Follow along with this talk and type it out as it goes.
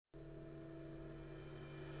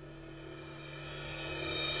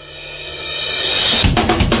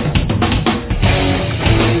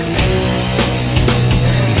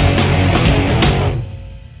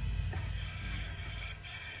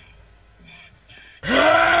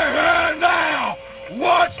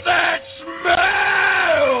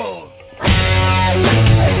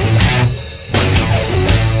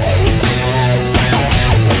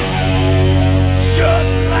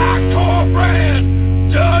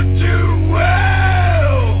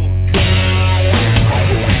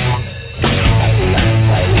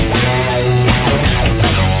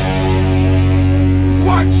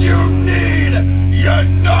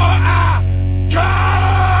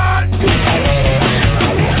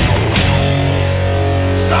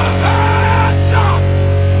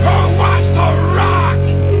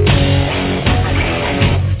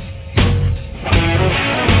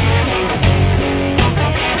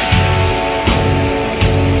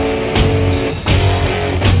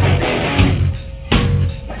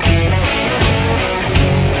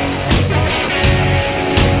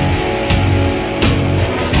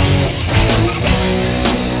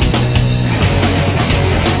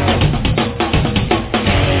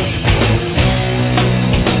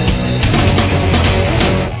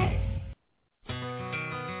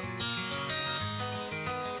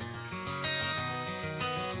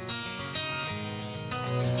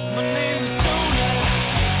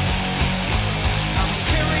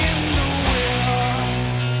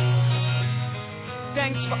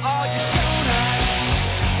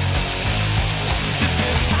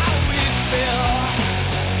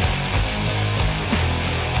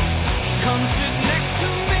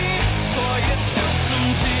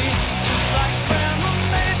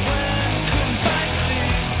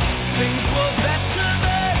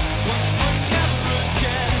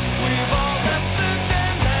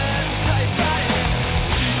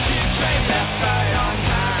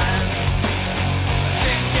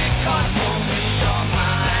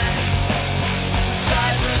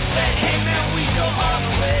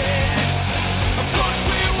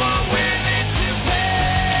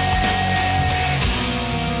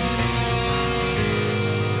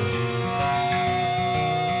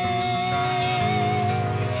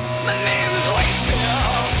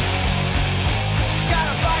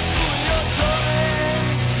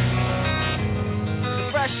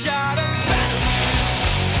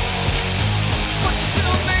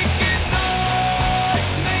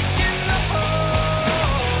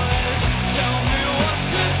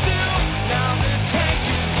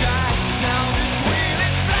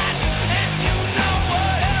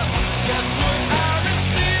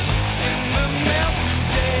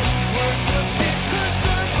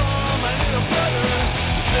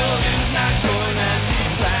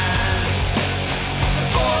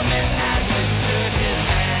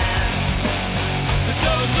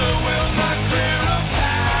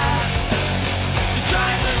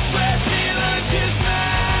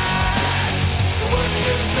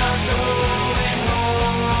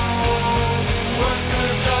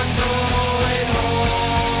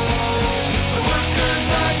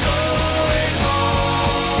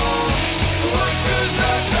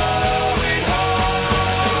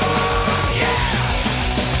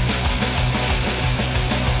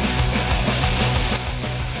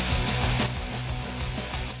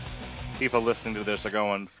People listening to this are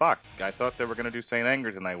going, fuck, I thought they were going to do St.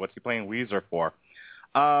 Anger tonight. What's he playing Weezer for?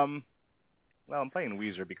 Well, I'm playing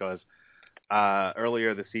Weezer because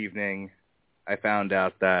earlier this evening I found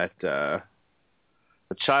out that the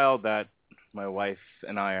child that my wife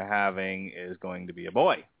and I are having is going to be a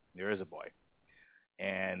boy. There is a boy.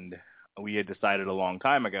 And we had decided a long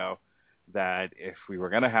time ago that if we were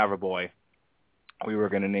going to have a boy, we were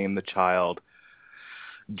going to name the child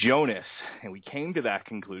Jonas, and we came to that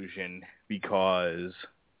conclusion because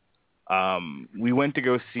we went to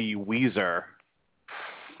go see Weezer.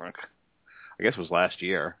 I guess it was last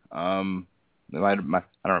year. I don't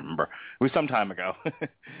remember. It was some time ago,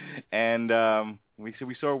 and we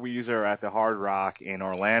saw Weezer at the Hard Rock in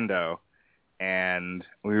Orlando, and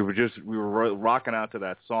we were rocking out to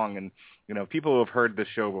that song. And you know, people who have heard the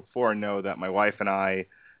show before know that my wife and I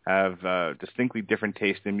have distinctly different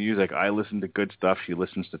taste in music. I listen to good stuff. She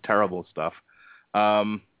listens to terrible stuff.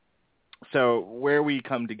 So where we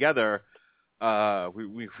come together,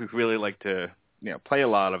 we really like to play a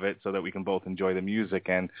lot of it so that we can both enjoy the music.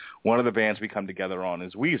 And one of the bands we come together on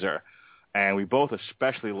is Weezer. And we both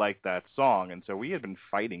especially like that song. And so we had been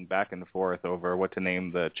fighting back and forth over what to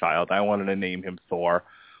name the child. I wanted to name him Thor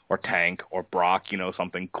or Tank or Brock,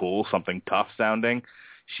 something cool, something tough sounding.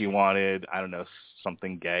 She wanted, I don't know,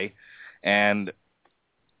 something gay. And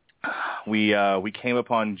we came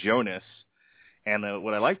upon Jonas. And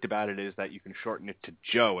what I liked about it is that you can shorten it to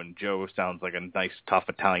Joe, and Joe sounds like a nice, tough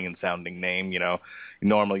Italian-sounding name.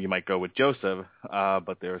 Normally you might go with Joseph,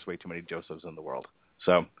 but there's way too many Josephs in the world.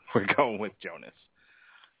 So we're going with Jonas.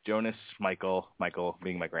 Jonas Michael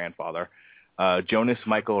being my grandfather. Jonas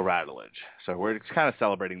Michael Radulich. So we're just kind of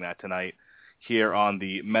celebrating that tonight here on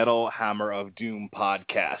the Metal Hammer of Doom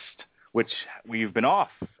podcast, which we've been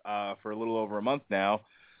off for a little over a month now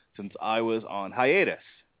since I was on hiatus.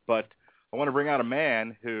 But I want to bring out a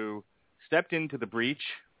man who stepped into the breach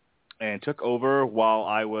and took over while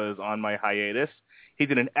I was on my hiatus. He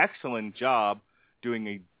did an excellent job doing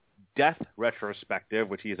a death retrospective,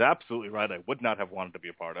 which he is absolutely right I would not have wanted to be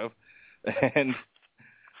a part of. And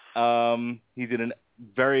he did a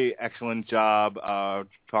very excellent job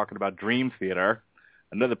talking about Dream Theater,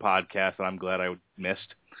 another podcast that I'm glad I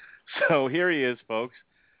missed. So here he is, folks.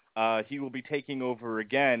 He will be taking over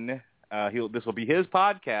again. This will be his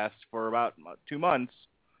podcast for about 2 months,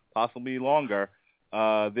 possibly longer,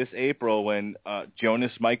 this April when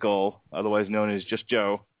Jonas Michael, otherwise known as just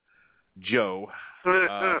Joe,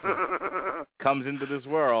 comes into this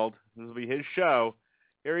world. This will be his show.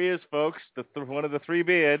 Here he is, folks, one of the three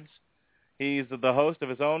beards. He's the host of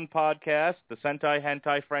his own podcast, the Sentai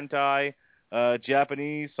Hentai Frentai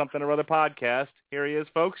Japanese something or other podcast. Here he is,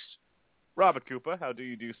 folks. Robert Cooper, how do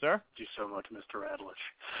you do, sir? Thank you so much, Mr. Radulich.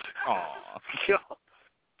 Aw.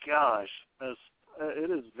 Gosh, it's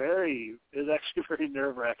actually very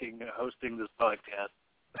nerve-wracking hosting this podcast.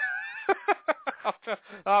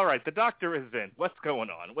 All right, the doctor is in. What's going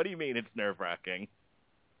on? What do you mean it's nerve-wracking?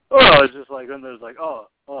 Oh, it's just like when there's like,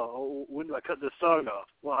 when do I cut this song off?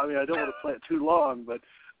 Well, I mean, I don't want to play it too long, but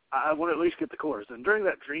I want to at least get the chorus. And during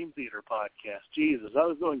that Dream Theater podcast, Jesus, I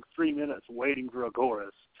was going 3 minutes waiting for a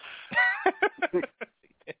chorus.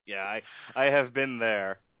 Yeah, I have been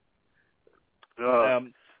there.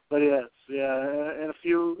 But yes,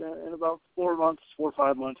 in about 4 months, 4 or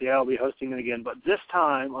 5 months, I'll be hosting it again. But this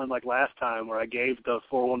time, unlike last time where I gave the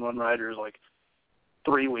 411 writers like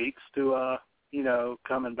 3 weeks to,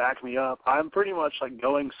 come and back me up, I'm pretty much like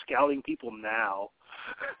going scouting people now.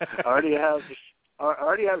 I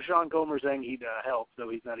already have Sean Comer saying he'd help, though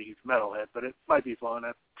he's not a huge metalhead, but it might be fun.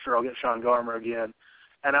 I'm sure I'll get Sean Garmer again.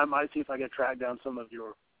 And I might see if I can track down some of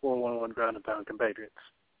your 411 ground and pound compatriots.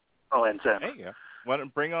 Oh, and Sam. There you go.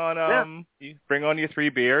 Bring on bring on your 3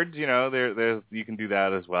 beards. You know, there's you can do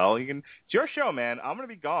that as well. It's your show, man. I'm gonna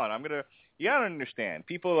be gone. You gotta understand.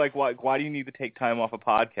 People are like, why do you need to take time off of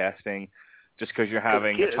podcasting just because you're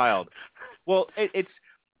having a child? Well, it's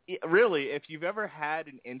really, if you've ever had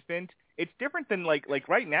an infant, it's different than like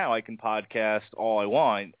right now. I can podcast all I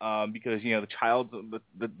want because the child,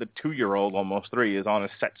 the 2-year-old, almost 3, is on a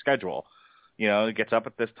set schedule. It gets up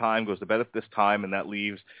at this time, goes to bed at this time, and that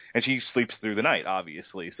leaves, and she sleeps through the night,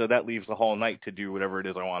 obviously. So that leaves the whole night to do whatever it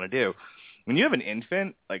is I want to do. When you have an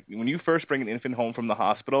infant, like when you first bring an infant home from the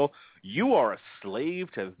hospital, you are a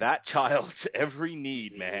slave to that child's every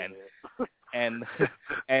need, man. And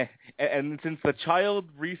since the child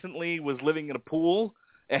recently was living in a pool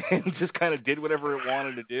and just kind of did whatever it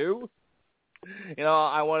wanted to do,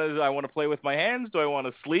 I want to play with my hands. Do I want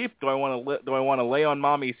to sleep? Do I want to lay on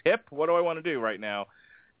mommy's hip? What do I want to do right now?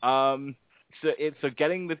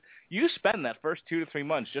 You spend that first 2 to 3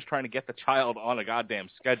 months just trying to get the child on a goddamn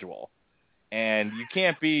schedule, and you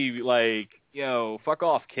can't be like, fuck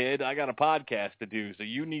off, kid. I got a podcast to do, so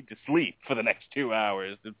you need to sleep for the next 2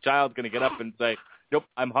 hours. The child's gonna get up and say, "Nope,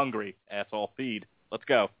 I'm hungry, asshole. Feed. Let's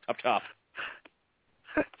go. Chop."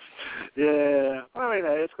 Yeah, I mean,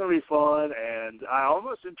 it's going to be fun, and I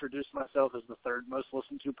almost introduced myself as the 3rd most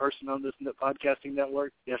listened to person on this podcasting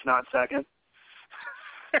network, if not 2nd,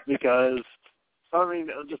 because, I mean,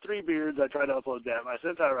 the 3 Beards, I try to upload that, my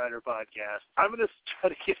Sentai Rider podcast. I'm going to try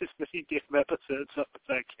to get as many damn episodes up as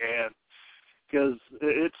I can, because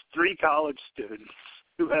it's 3 college students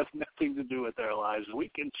who have nothing to do with their lives. We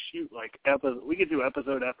can shoot, we can do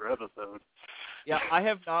episode after episode. Yeah, I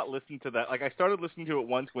have not listened to that. Like, I started listening to it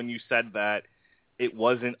once when you said that it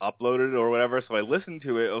wasn't uploaded or whatever, so I listened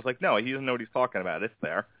to it. I was like, no, he doesn't know what he's talking about. It's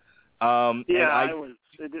there. It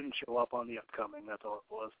didn't show up on the upcoming. That's all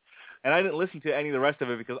it was. And I didn't listen to any of the rest of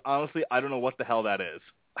it because, honestly, I don't know what the hell that is.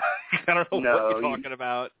 I don't know what you're talking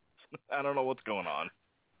about. I don't know what's going on.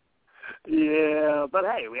 Yeah, but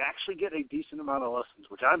hey, we actually get a decent amount of listens,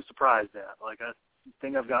 which I'm surprised at. Like, I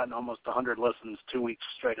think I've gotten almost 100 listens 2 weeks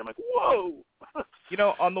straight. I'm like, whoa!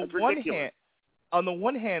 On the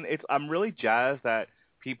one hand, I'm really jazzed that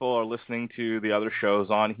people are listening to the other shows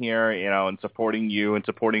on here, and supporting you and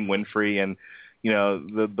supporting Winfrey and,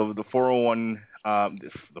 the 401,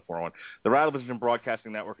 the Rattle Vision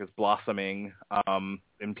Broadcasting Network is blossoming,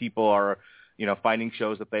 and people are, finding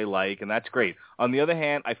shows that they like, and that's great. On the other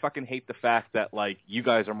hand, I fucking hate the fact that, you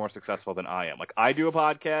guys are more successful than I am. Like, I do a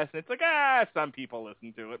podcast, and it's like, some people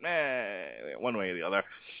listen to it, one way or the other.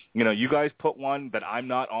 You guys put one that I'm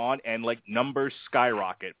not on, and, numbers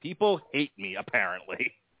skyrocket. People hate me,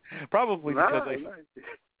 apparently. Probably because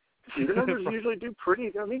your numbers usually do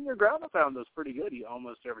pretty, your ground pound does pretty good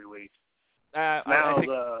almost every week.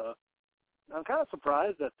 I'm kind of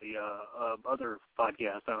surprised that the other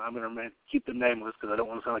podcast, I'm going to keep them nameless because I don't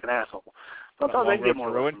want to sound like an asshole. Sometimes they get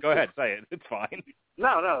more ruined. Go ahead, say it. It's fine.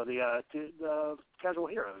 No, the Casual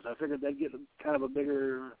Heroes. I figured they'd get kind of a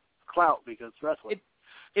bigger clout because it's wrestling.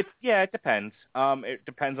 It depends. It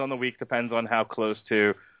depends on the week. Depends on how close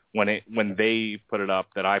to when they put it up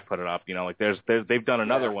that I put it up. They've done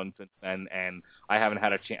another one since then, and I haven't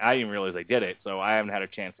had a chance. I didn't realize they did it, so I haven't had a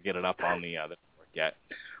chance to get it up on the network yet.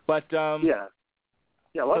 But yeah,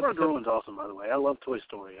 Love Our Drone's awesome, by the way. I love Toy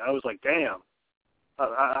Story. I was like, damn,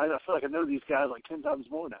 I feel like I know these guys 10 times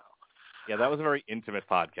more now. Yeah, that was a very intimate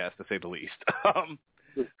podcast, to say the least.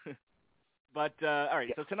 But all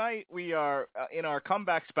right, so tonight we are in our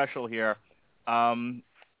comeback special here.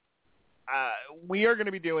 We are going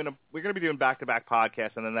to be doing back-to-back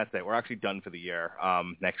podcasts, and then that's it. We're actually done for the year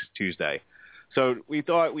next Tuesday. So we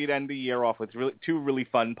thought we'd end the year off with 2 really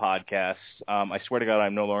fun podcasts. I swear to God,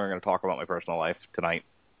 I'm no longer going to talk about my personal life tonight,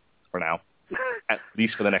 for now, at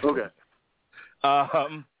least for the next okay. Week.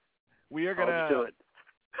 We are going to do it.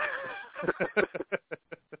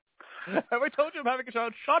 Have I told you I'm having a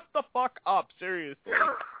child? Shut the fuck up, seriously.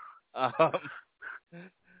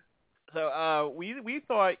 So we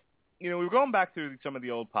thought, we were going back through some of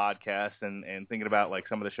the old podcasts and thinking about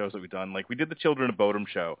some of the shows that we've done. We did the Children of Bodom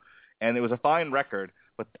show. And it was a fine record,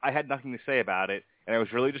 but I had nothing to say about it, and I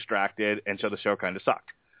was really distracted, and so the show kind of sucked.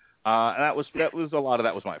 And that was a lot of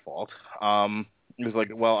that was my fault. It was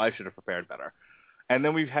I should have prepared better. And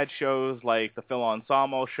then we've had shows like the Phil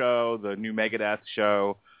Anselmo show, the new Megadeth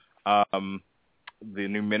show, the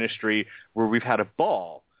new Ministry, where we've had a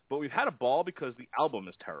ball. But we've had a ball because the album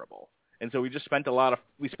is terrible, and so we spent a lot of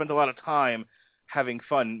time having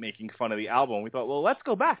fun making fun of the album. We thought, well, let's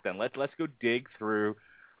go back then. Let's go dig through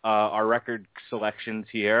our record selections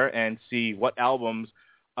here and see what albums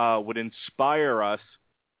would inspire us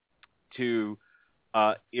to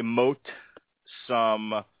emote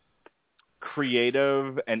some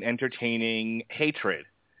creative and entertaining hatred.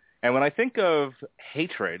 And when I think of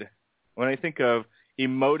hatred, when I think of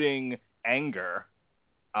emoting anger,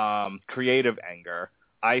 creative anger,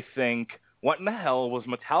 I think, what in the hell was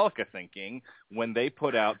Metallica thinking when they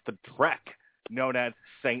put out the Trek known as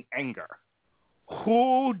Saint Anger?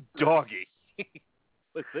 Who doggy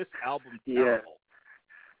was this album terrible?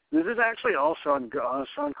 This is actually all Sean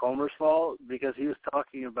Comer's fault, because he was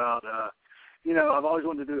talking about, I've always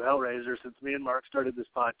wanted to do Hellraiser since me and Mark started this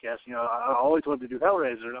podcast. I always wanted to do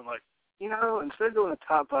Hellraiser, and I'm like, instead of doing a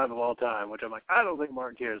top 5 of all time, which I'm like, I don't think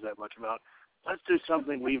Mark cares that much about, let's do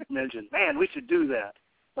something we've mentioned. Man, we should do that.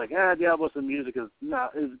 Like, Diablos and music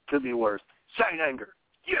could be worse. Saint Anger.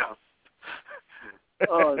 Yeah.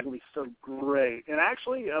 Oh, it's going to be so great. And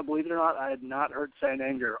actually, believe it or not, I had not heard Saint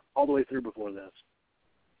Anger all the way through before this.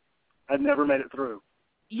 I'd never made it through.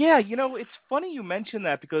 Yeah, it's funny you mention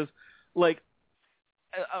that because, we'll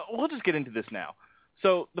just get into this now.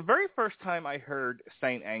 So the very first time I heard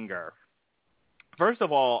Saint Anger, first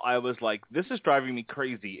of all, I was like, this is driving me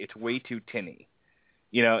crazy. It's way too tinny.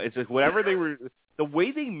 It's just whatever they were, the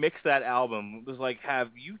way they mixed that album was like,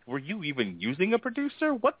 were you even using a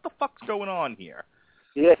producer? What the fuck's going on here?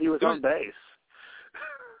 Yeah, he was on bass.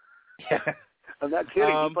 Yeah. I'm not kidding.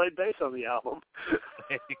 He played bass on the album.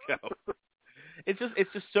 There you go. It's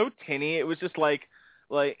just so tinny. It was just like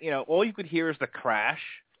all you could hear is the crash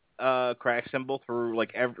cymbal through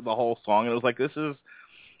the whole song. And it was like, this is,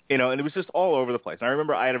 and it was just all over the place. And I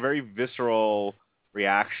remember I had a very visceral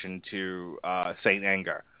reaction to Saint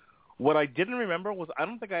Anger. What I didn't remember was I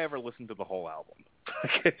don't think I ever listened to the whole album.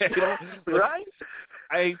 Right?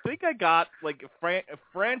 I think I got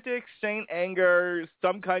frantic Saint Anger,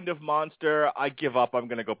 some kind of monster. I give up. I'm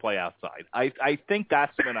going to go play outside. I think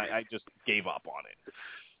that's when I just gave up on it.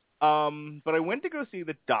 But I went to go see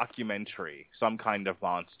the documentary, Some Kind of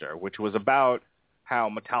Monster, which was about how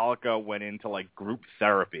Metallica went into group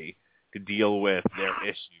therapy to deal with their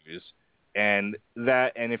issues. And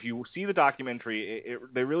if you see the documentary,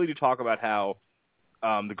 they really do talk about how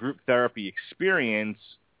the group therapy experience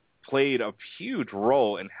played a huge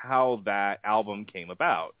role in how that album came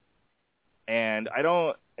about. And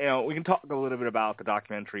we can talk a little bit about the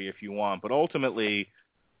documentary if you want, but ultimately,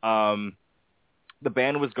 the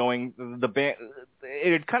band,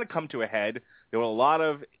 it had kind of come to a head. There were a lot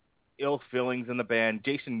of ill feelings in the band.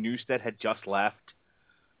 Jason Newsted had just left,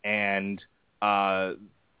 and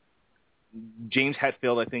James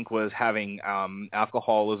Hetfield, I think, was having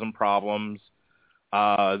alcoholism problems.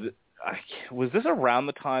 Was this around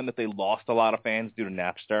the time that they lost a lot of fans due to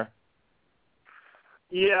Napster?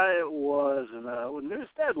 Yeah, it was. And with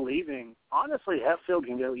Newsted leaving, honestly, Hetfield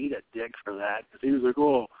can go eat a dick for that. Because he was like,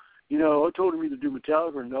 I told him either do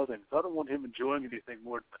Metallica or nothing. So I don't want him enjoying anything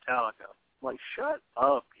more than Metallica. I'm like, shut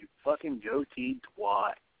up, you fucking goateed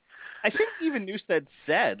twat. I think even Newsted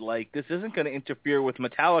said, this isn't going to interfere with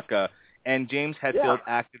Metallica. And James Hetfield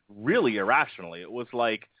acted really irrationally. It was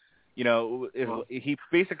like, he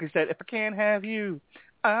basically said, if I can't have you,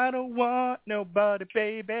 I don't want nobody,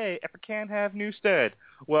 baby. If I can't have Newsted,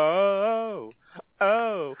 whoa,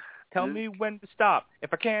 oh, tell me when to stop.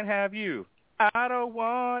 If I can't have you, I don't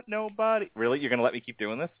want nobody. Really? You're going to let me keep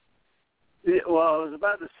doing this? Yeah, well, I was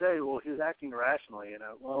about to say, he was acting irrationally.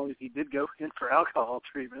 He did go in for alcohol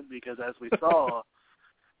treatment because, as we saw,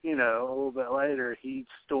 a little bit later, he's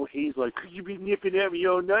like, could you be nipping at me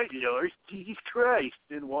all night, Jesus Christ,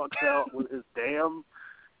 and walks out with his damn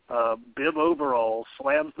bib overalls,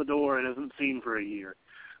 slams the door, and isn't seen for a year,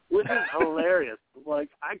 which is hilarious.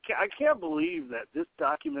 I can't believe that this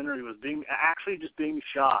documentary was being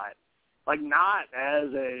shot, not as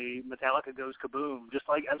a Metallica Goes Kaboom, just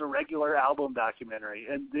as a regular album documentary,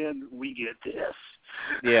 and then we get this.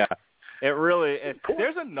 Yeah, it really.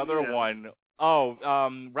 There's another one.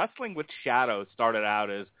 Wrestling with Shadows started out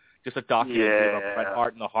as just a documentary about Bret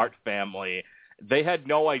Hart and the Hart family. They had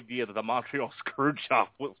no idea that the Montreal Screwjob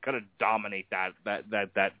was going to dominate that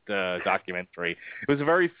documentary. It was a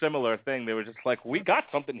very similar thing. They were just like, we got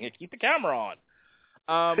something here. Keep the camera on.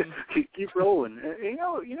 Keep rolling.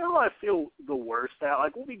 I feel the worst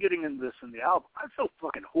at. We'll be getting into this in the album. I feel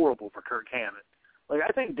fucking horrible for Kirk Hammett.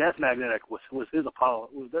 I think Death Magnetic was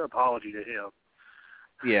their apology to him.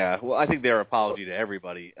 Yeah, well, I think their apology to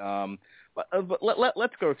everybody. But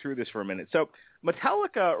let's go through this for a minute. So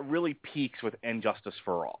Metallica really peaks with And Justice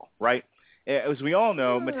for All, right? As we all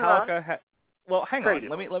know, Metallica well, hang on.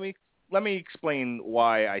 Let me explain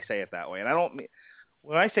why I say it that way. And I don't mean,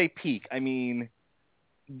 when I say peak, I mean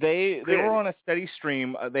they were on a steady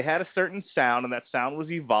stream. They had a certain sound, and that sound was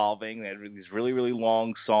evolving. They had these really, really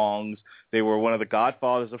long songs. They were one of the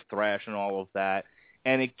godfathers of thrash and all of that.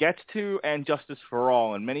 And it gets to And Justice for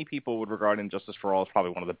All, and many people would regard And Justice for All as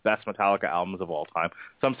probably one of the best Metallica albums of all time.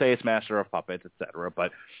 Some say it's Master of Puppets, etc.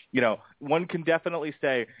 But, one can definitely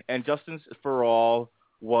say And Justice for All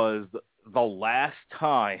was the last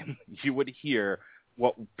time you would hear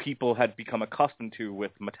what people had become accustomed to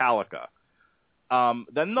with Metallica.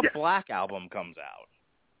 Then the Black Album comes out.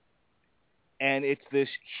 And it's this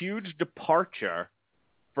huge departure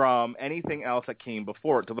from anything else that came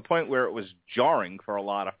before it, to the point where it was jarring for a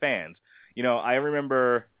lot of fans. I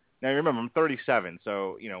remember I'm 37,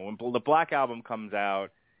 so, when the Black Album comes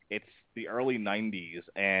out, it's the early 90s,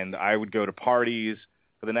 and I would go to parties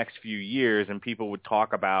for the next few years, and people would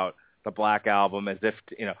talk about the Black Album as if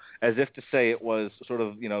to say it was sort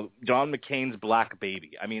of, John McCain's Black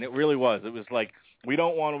Baby. I mean, it really was. It was like, we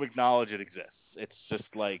don't want to acknowledge it exists. It's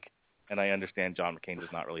just like, and I understand John McCain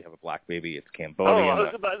does not really have a black baby. It's Cambodian. Oh, I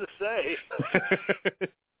was about to say.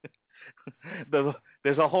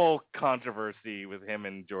 There's a whole controversy with him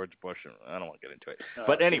and George Bush. I don't want to get into it.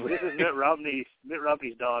 But anyway. This is Mitt Romney's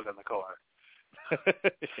dog on the car.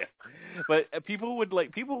 Yeah. But people would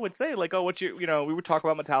say, like, oh, we would talk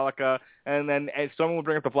about Metallica, and then someone would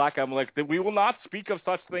bring up the Black Album, like, we will not speak of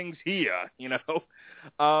such things here,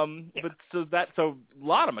 But so a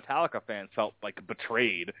lot of Metallica fans felt like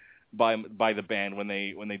betrayed by the band when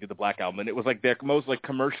they did the Black Album, and it was like their most like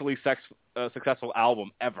commercially successful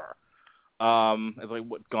album ever. It's like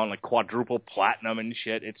gone like quadruple platinum and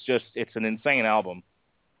shit. It's an insane album.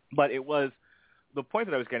 But it was, the point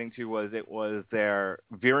that I was getting to was, it was their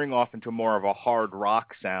veering off into more of a hard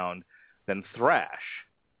rock sound than thrash,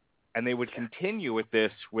 and they would continue with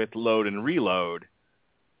this with Load and Reload.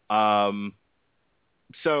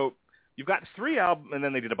 So you've got 3 albums, and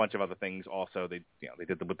then they did a bunch of other things also. They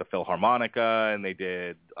did with the Philharmonica, and they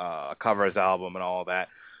did a covers album and all that.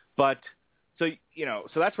 But so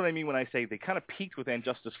that's what I mean when I say they kind of peaked with And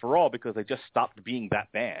Justice for All, because they just stopped being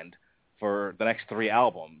that band for the next 3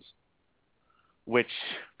 albums. Which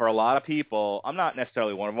for a lot of people, I'm not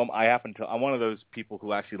necessarily one of them. I'm one of those people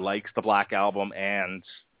who actually likes the Black Album and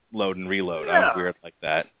Load and Reload. Yeah. I'm weird like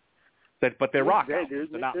that. But they're rock albums. Dude,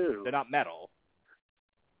 they're not metal.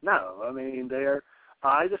 No, I mean,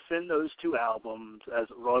 I defend those 2 albums, as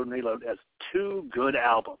Load and Reload, as 2 good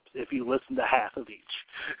albums if you listen to half of each.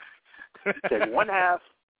 Take one half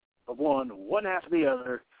of one half of the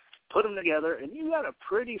other, put them together, and you got a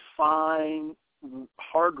pretty fine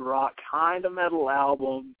hard rock kind of metal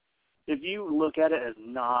album. If you look at it as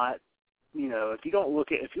not, if you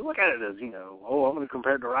look at it as, oh, I'm going to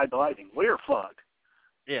compare it to Ride the Lightning, we're fucked.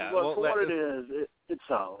 Yeah. Well, for what it is, it's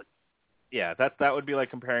solid. Yeah, that would be like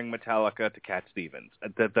comparing Metallica to Cat Stevens.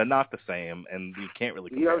 They're not the same, and you can't really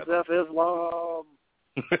compare them. Islam.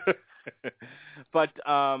 But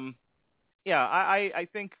yeah, I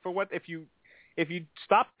think if you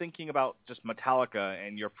stop thinking about just Metallica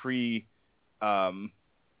and your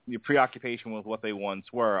preoccupation with what they once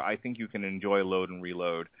were, I think you can enjoy Load and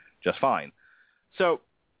Reload just fine. So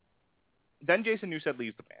then Jason Newsted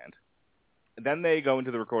leaves the band. Then they go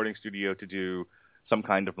into the recording studio to do Some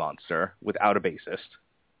Kind of Monster without a bassist,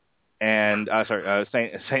 and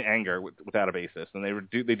Saint Anger without a bassist, and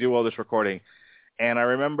they do all this recording. And I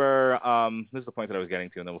remember, this is the point that I was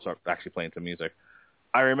getting to, and then we'll start actually playing some music.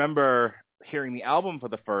 I remember hearing the album for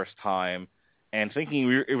the first time and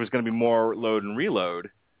thinking it was going to be more Load and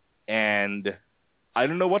Reload, and I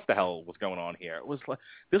don't know what the hell was going on here. It was like,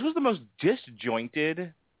 this was the most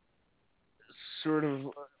disjointed, sort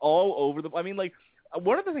of all over the. I mean, like,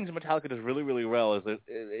 one of the things that Metallica does really, really well is their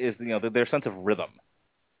sense of rhythm.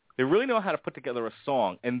 They really know how to put together a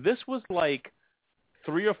song, and this was like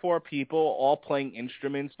 3 or 4 people all playing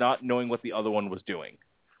instruments, not knowing what the other one was doing.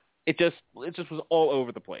 It just was all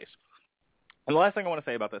over the place. And the last thing I want to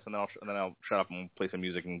say about this, and then I'll shut up and play some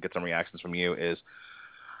music and get some reactions from you, is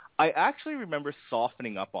I actually remember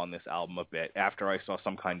softening up on this album a bit after I saw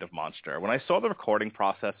Some Kind of Monster. When I saw the recording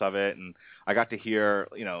process of it, and I got to hear,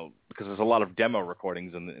 because there's a lot of demo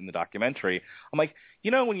recordings in the documentary, I'm like,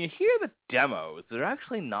 when you hear the demos, they're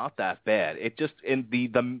actually not that bad. It just, in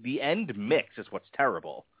the end mix is what's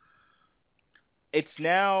terrible. It's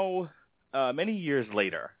now many years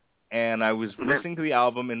later, and I was listening to the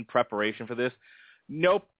album in preparation for this.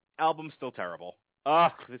 Nope, album's still terrible.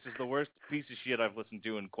 This is the worst piece of shit I've listened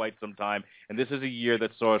to in quite some time, and this is a year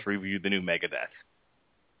that saw us review the new Megadeth.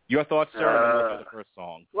 Your thoughts, sir, and then look at the first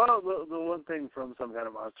song. Well, the one thing from Some Kind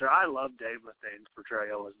of Monster, I love Dave Mustaine's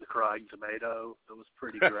portrayal as the crying tomato. It was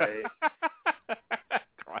pretty great.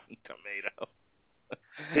 Crying tomato.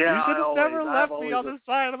 Yeah, you should have never left me on the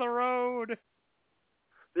side of the road.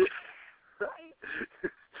 Right?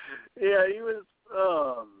 Yeah, he was,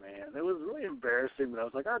 oh, man. It was really embarrassing, but I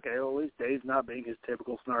was like, okay, well, at least Dave's not being his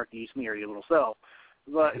typical snarky, sneery little self.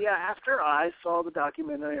 But, yeah, after I saw the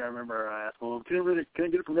documentary, I remember I asked, well, can I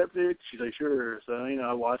get it from Netflix? She's like, sure. So,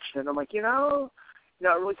 I watched it, and I'm like, I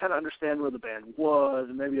really kind of understand where the band was,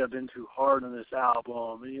 and maybe I've been too hard on this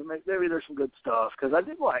album, and maybe there's some good stuff, because I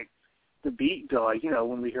did like the beat to, like,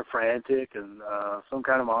 when we hear Frantic and Some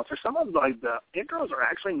Kind of Monster, some of, like, the intros are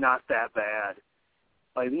actually not that bad.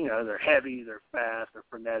 Like, they're heavy, they're fast, they're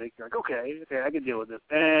frenetic. You're like, okay, I can deal with this.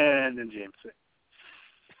 And then James sings.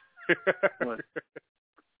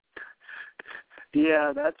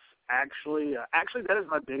 Yeah, that's actually that is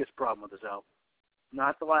my biggest problem with this album.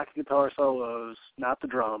 Not the lack of guitar solos, not the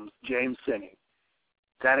drums, James singing.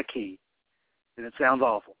 It's out of key, and it sounds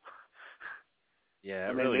awful. Yeah,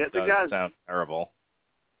 it really does sound terrible.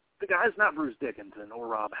 The guy's not Bruce Dickinson or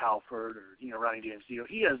Rob Halford or, Ronnie James Dio.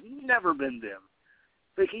 He has never been them.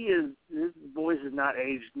 But his voice is not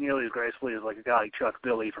aged nearly as gracefully as like a guy like Chuck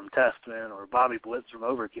Billy from Testament or Bobby Blitz from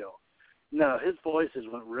Overkill. No, his voice has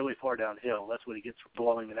went really far downhill. That's what he gets for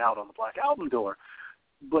blowing it out on the Black Album tour.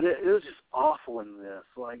 But it was just awful in this.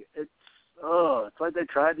 Like, it's like they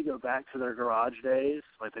tried to go back to their garage days.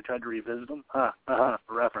 Like they tried to revisit them.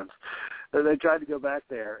 Reference. They tried to go back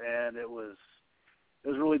there, and it was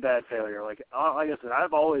really bad failure. Like I said,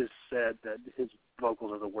 I've always said that his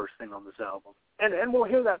vocals are the worst thing on this album. And we'll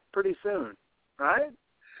hear that pretty soon, right?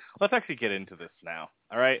 Let's actually get into this now,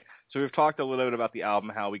 all right? So we've talked a little bit about the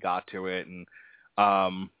album, how we got to it, and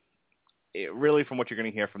it really from what you're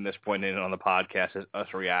going to hear from this point in on the podcast is us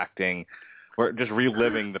reacting. We're just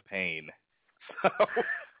reliving the pain. So,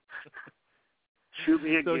 shoot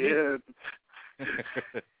me again.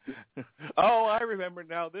 Oh, I remember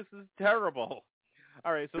now. This is terrible.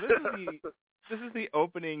 All right, so this is the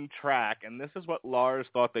opening track, and this is what Lars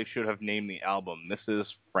thought they should have named the album. This is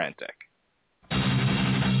Frantic.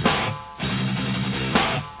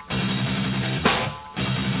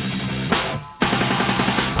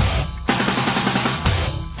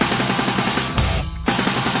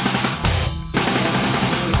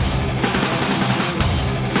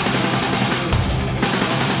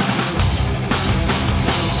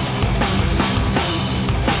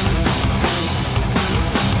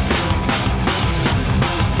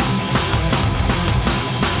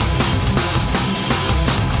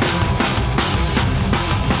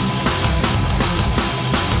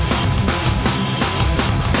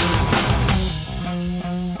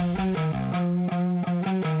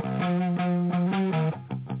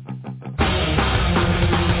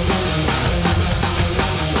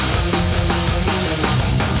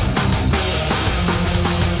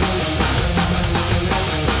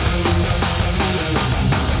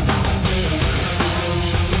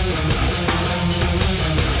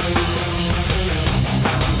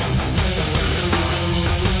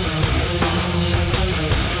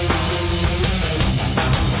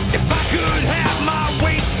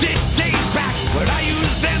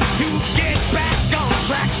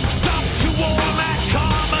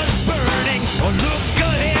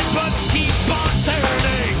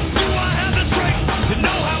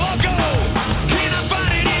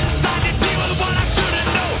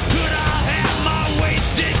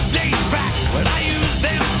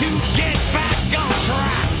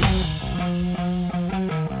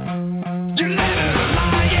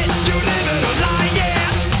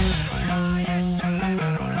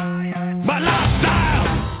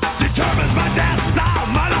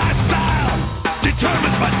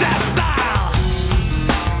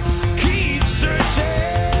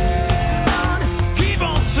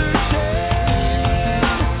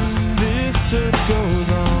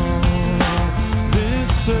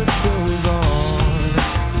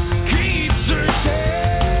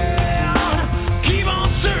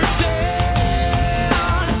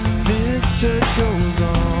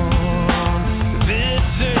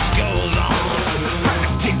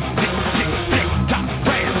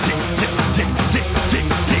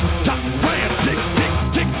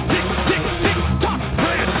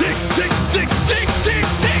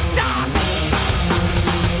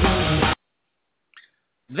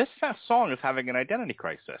 Song is having an identity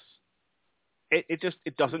crisis.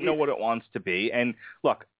 It doesn't know what it wants to be. And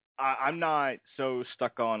look, I'm not so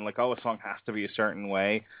stuck on like, oh, a song has to be a certain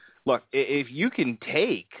way. Look, if you can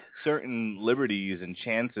take certain liberties and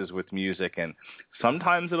chances with music, and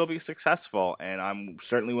sometimes it'll be successful, and I'm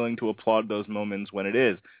certainly willing to applaud those moments when it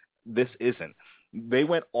is. This isn't. They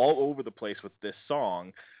went all over the place with this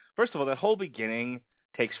song. First of all, that whole beginning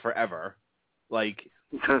takes forever. Like,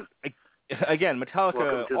 again, Welcome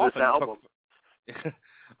to this album.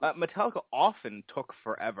 Metallica often took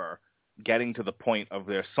forever getting to the point of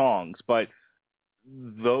their songs, but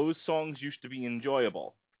those songs used to be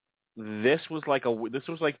enjoyable. This was like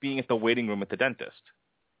being at the waiting room at the dentist.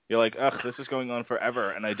 You're like, ugh, this is going on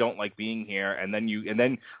forever, and I don't like being here. And then you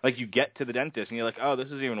get to the dentist, and you're like, oh, this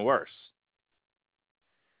is even worse.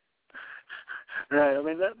 Right. I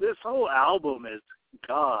mean, this whole album is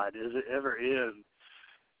God as it ever is.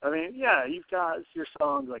 I mean, yeah, you've got your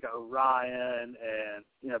songs like Orion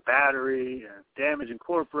and, Battery and Damage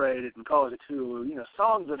Incorporated and Call It a Two,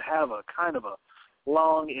 songs that have a kind of a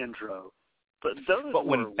long intro. But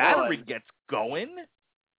when Battery gets going,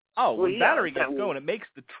 when Battery gets going, it makes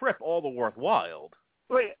the trip all the worthwhile.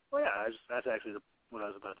 Well, yeah, that's actually what I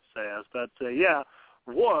was about to say. I was about to say, yeah,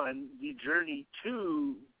 one, the journey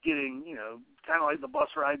to getting, kind of like the bus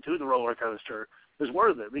ride to the roller coaster is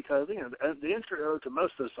worth it because, the intro to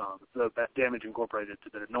most of the songs, the Damage Incorporated, it's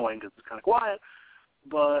a bit annoying because it's kind of quiet,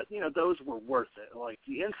 but, those were worth it. Like,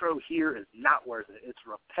 the intro here is not worth it. It's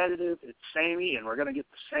repetitive, it's samey, and we're going to get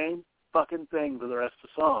the same fucking thing for the rest of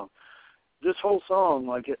the song. This whole song,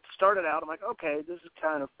 like, it started out, I'm like, okay, this is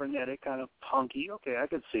kind of frenetic, kind of punky. Okay, I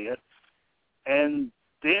could see it. And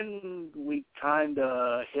then we kind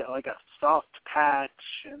of hit, like, a soft patch,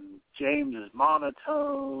 and James is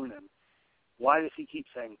monotone, and why does he keep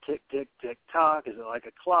saying tick, tick, tick, tock? Is it like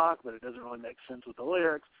a clock? But it doesn't really make sense with the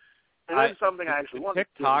lyrics. And then something I actually wanted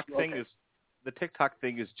to do. The TikTok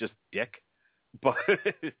thing is just dick. But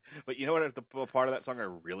you know what the part of that song I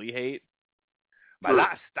really hate? My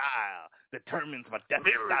lifestyle determines my death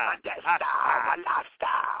style. My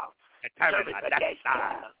lifestyle determines my death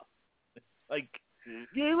style. Like,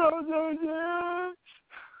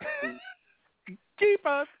 keep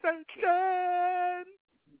us searching.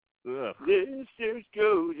 Ugh. This just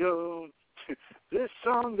goes on. This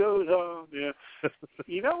song goes on. Yeah.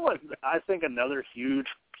 You know what? I think another huge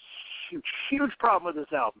problem with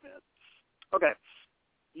this album is. Okay,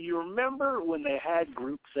 you remember when they had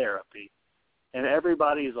group therapy, and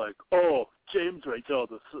everybody's like, "Oh, James writes all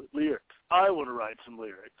the lyrics. I want to write some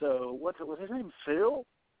lyrics." So what's his name? Phil,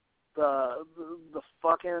 the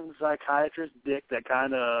fucking psychiatrist dick that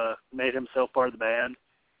kind of made himself part of the band.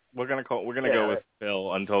 We're gonna go with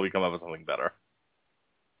Phil until we come up with something better.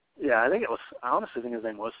 Yeah, I honestly think his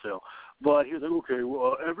name was Phil. But he was like, okay,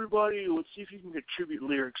 well, everybody, let's see if you can contribute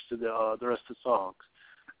lyrics to the rest of the songs.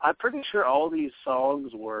 I'm pretty sure all these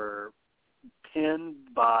songs were penned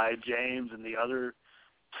by James and the other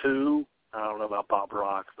two. I don't know about Bob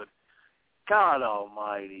Rock, but God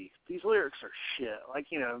almighty, these lyrics are shit. Like,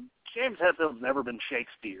 James Hetfield's never been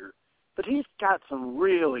Shakespeare, but he's got some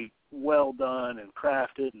really well done and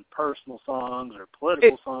crafted and personal songs or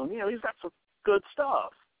political songs. He's got some good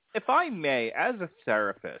stuff. If I may, as a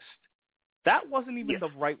therapist, that wasn't even the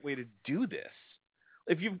right way to do this.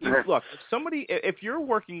 If you're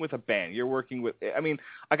working with a band,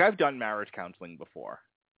 I've done marriage counseling before,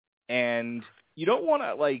 and you don't want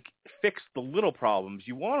to fix the little problems.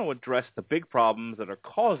 You want to address the big problems that are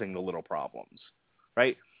causing the little problems,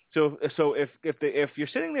 right? So if you're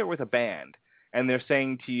sitting there with a band and they're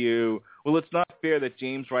saying to you, well, it's not fair that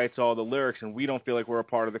James writes all the lyrics and we don't feel like we're a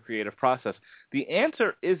part of the creative process, the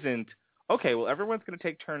answer isn't, okay, well, everyone's going to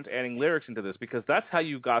take turns adding lyrics into this because that's how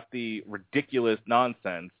you got the ridiculous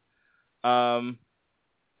nonsense.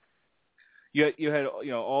 You had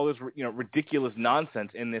all this ridiculous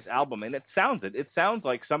nonsense in this album, and it sounds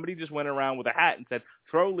like somebody just went around with a hat and said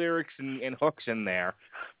throw lyrics and hooks in there,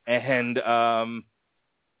 and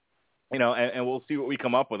and we'll see what we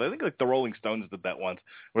come up with. I think the Rolling Stones did that once,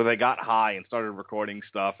 where they got high and started recording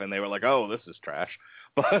stuff, and they were like, oh, this is trash.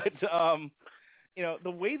 But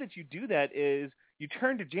the way that you do that is you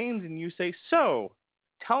turn to James and you say, so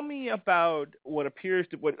tell me about what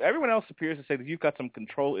everyone else appears to say, that you've got some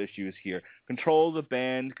control issues here. Control of the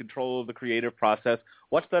band, control of the creative process.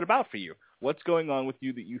 What's that about for you? What's going on with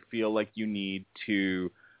you that you feel like you need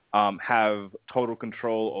to have total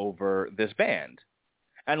control over this band?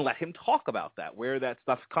 And let him talk about that, where that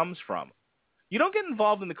stuff comes from. You don't get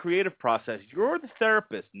involved in the creative process. You're the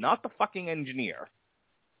therapist, not the fucking engineer.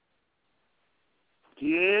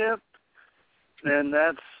 Yep. And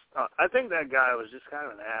that's, I think that guy was just kind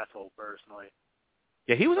of an asshole, personally.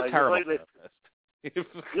 Yeah, he was a terrible therapist.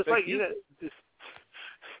 Just like,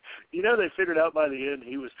 they figured out by the end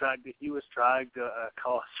he was trying to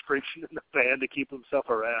cause friction in the band to keep himself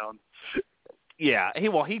around. Yeah, he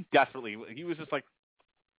was just like,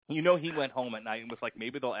 he went home at night and was like,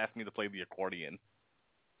 maybe they'll ask me to play the accordion.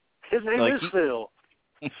 His name is Phil.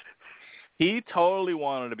 He totally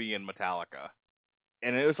wanted to be in Metallica.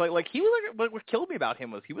 And it was like he was like what killed me about him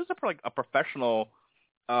was he was a professional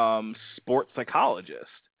sports psychologist.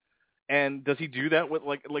 And does he do that with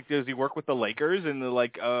like does he work with the Lakers and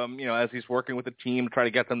as he's working with the team to try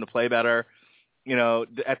to get them to play better?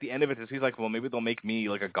 At the end of it, he's like, well, maybe they'll make me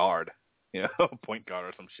like a guard, point guard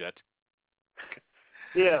or some shit.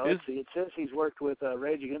 Yeah, let's see. It says he's worked with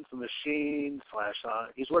Rage Against the Machine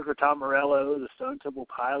 / he's worked with Tom Morello, the Stone Temple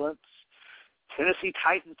Pilots, Tennessee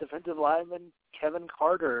Titans defensive lineman Kevin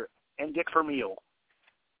Carter, and Dick Vermeil.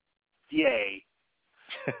 Yay.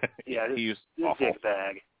 Yeah, he's this awful. dick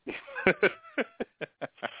bag.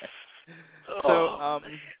 So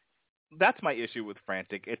that's my issue with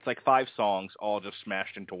Frantic. It's like 5 songs all just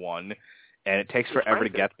smashed into one, and it takes forever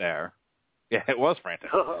Frantic. to get there. Yeah, it was Frantic.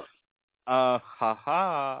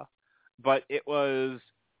 But it was.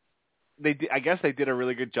 I guess they did a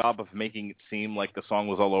really good job of making it seem like the song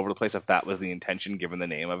was all over the place if that was the intention given the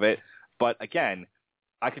name of it. But again,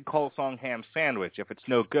 I could call a song Ham Sandwich. If it's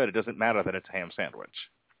no good, it doesn't matter that it's a ham sandwich.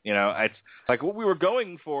 It's like what we were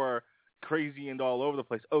going for, crazy and all over the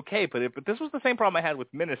place. Okay, but this was the same problem I had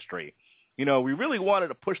with Ministry. We really wanted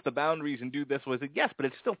to push the boundaries and do this. Was it? Yes, but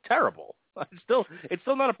it's still terrible. It's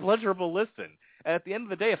still not a pleasurable listen. And at the end of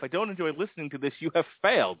the day, if I don't enjoy listening to this, you have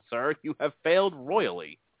failed, sir. You have failed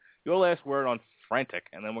royally. Your last word on Frantic,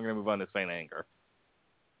 and then we're going to move on to Saint Anger.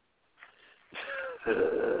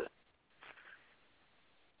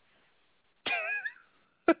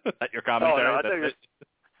 Is that your commentary? I thought you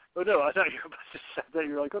were about to say that.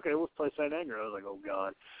 You were like, okay, let's play Saint Anger. I was like, oh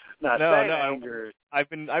god, Saint Anger. I've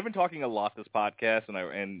been talking a lot this podcast,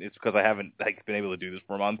 and it's because I haven't been able to do this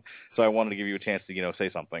for a month, so I wanted to give you a chance to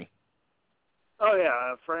say something. Oh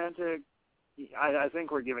yeah, Frantic. I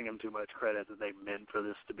think we're giving him too much credit that they meant for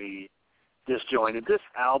this to be disjointed. This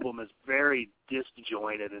album is very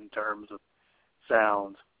disjointed in terms of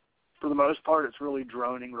sounds. For the most part, it's really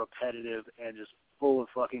droning, repetitive, and just full of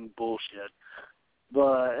fucking bullshit.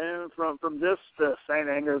 But from this to Saint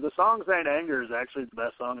Anger, the song Saint Anger is actually the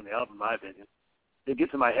best song in the album, in my opinion. It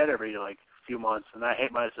gets in my head every few months, and I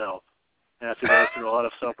hate myself. And I have to go through a lot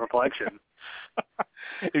of self-reflection.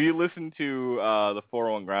 If you listen to the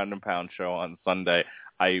 401 Ground and Pound show on Sunday,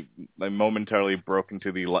 I momentarily broke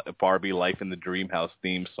into the Barbie Life in the Dream House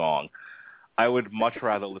theme song. I would much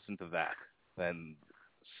rather listen to that than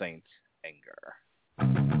Saint Anger.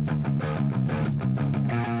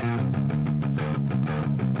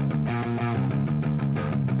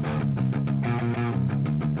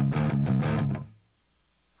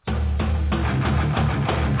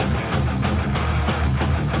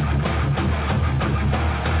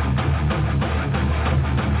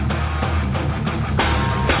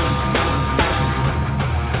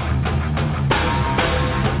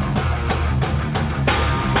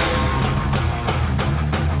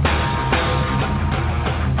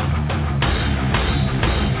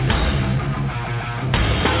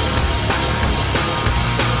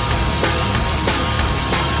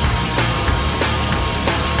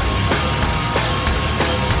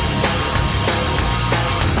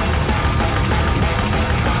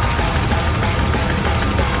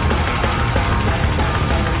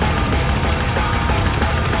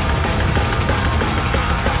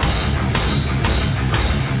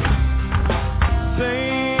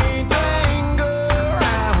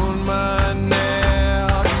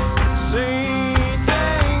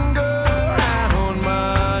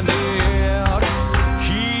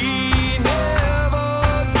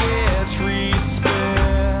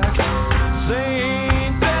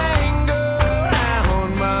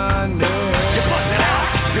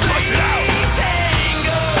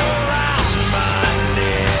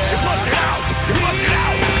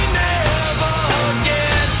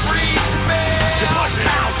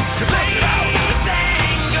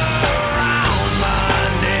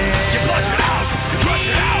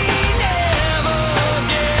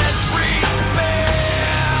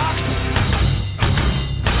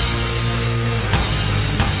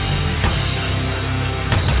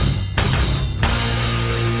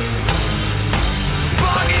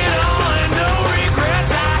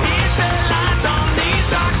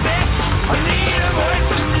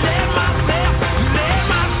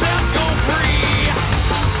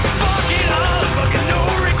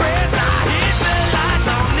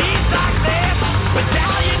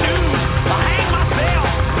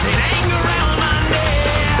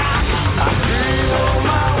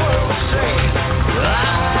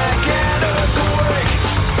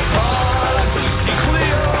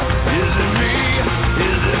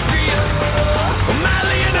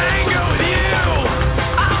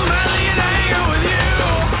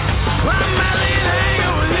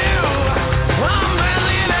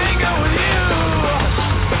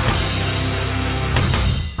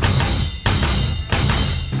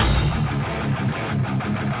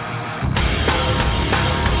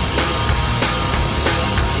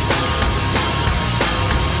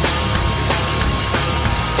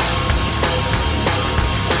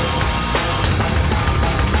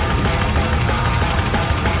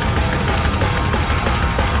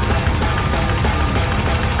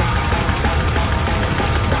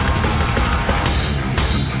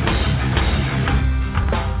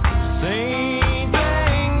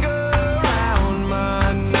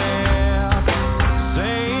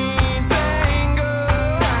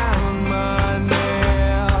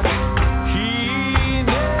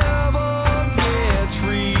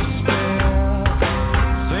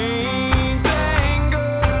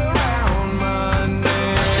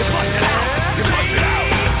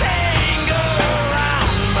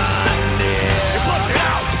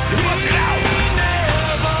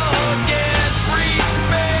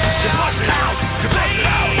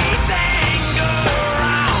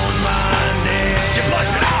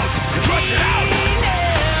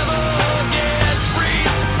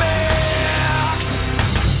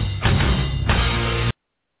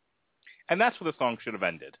 And that's where the song should have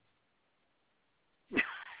ended.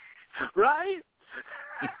 Right?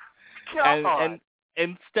 and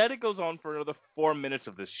instead it goes on for another 4 minutes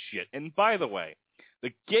of this shit. And by the way,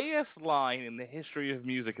 the gayest line in the history of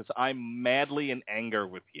music is "I'm madly in anger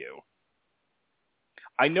with you."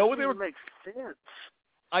 I know what they were. Makes sense.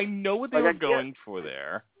 I know what they were going for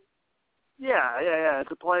there. Yeah.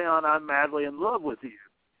 It's a play on "I'm madly in love with you."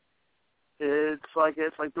 It's like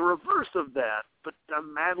the reverse of that, but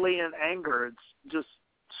I'm madly in anger. It's just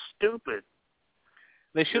stupid.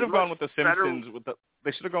 They should have gone with the Simpsons.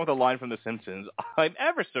 They should have gone with the line from the Simpsons. "I'm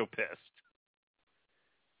ever so pissed."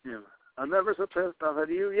 Yeah, I'm ever so pissed off at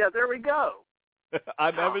you. Yeah, there we go.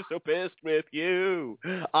 I'm ever so pissed with you.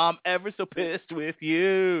 I'm ever so pissed with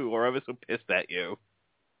you, or ever so pissed at you.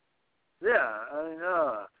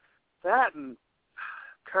 Yeah, that and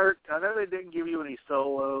Kurt. I know they didn't give you any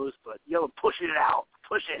solos, but push it out.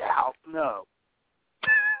 No,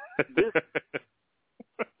 this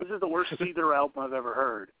is the worst Seether album I've ever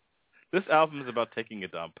heard. This album is about taking a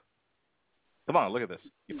dump. Come on, look at this.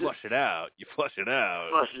 You flush it out. You flush it out.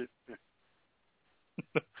 Flush it.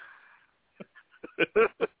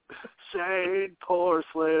 Shade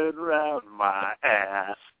porcelain round my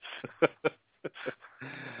ass.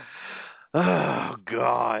 Oh,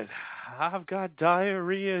 God. I've got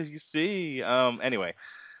diarrhea, you see. Anyway.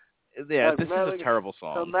 Yeah, this is a terrible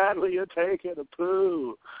song. I'm madly taking a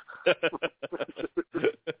poo.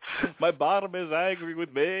 My bottom is angry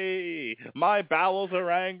with me. My bowels are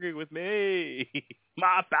angry with me.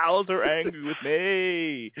 My bowels are angry with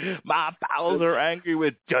me. My bowels are angry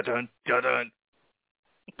with dun dun.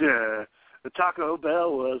 The Taco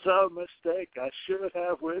Bell was a mistake. I should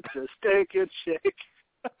have went to Steak and Shake.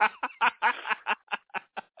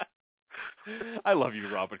 I love you,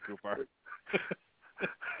 Robert Cooper.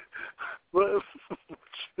 Well,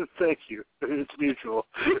 thank you. It's mutual.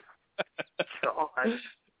 God.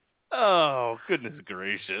 Oh, goodness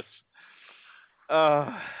gracious.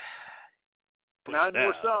 9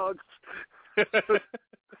 more songs.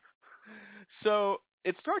 So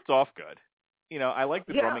it starts off good. I like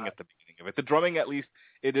the drumming at the beginning of it. The drumming, at least,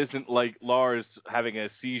 it isn't like Lars having a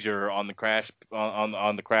seizure on the crash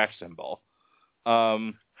on the crash cymbal,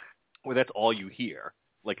 where that's all you hear,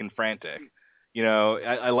 like in Frantic.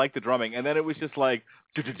 I like the drumming, and then it was just like,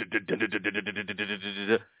 and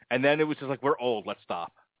then it was just like, we're old, let's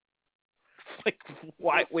stop. Like,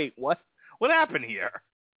 why? Wait, what? What happened here?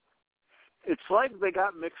 It's like they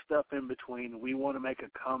got mixed up in between "We Want to Make a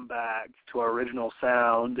Comeback" to our original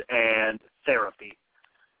sound and "Therapy,"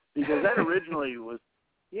 because that originally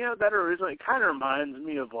it kind of reminds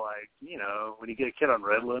me of like, when you get a kid on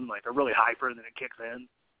Ritalin, like they're really hyper and then it kicks in.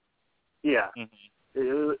 Yeah.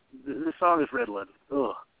 Mm-hmm. This song is Ritalin.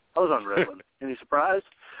 Ugh. I was on Ritalin. Any surprise?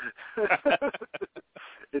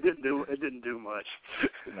 It didn't do much.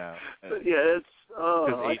 No. Yeah, it's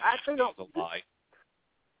I actually don't. A lie.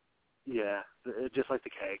 Yeah, just like the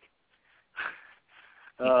cake.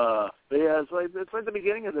 But yeah, it's like the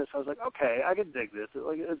beginning of this. I was like, okay, I can dig this.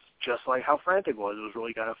 It's just like how Frantic was. It was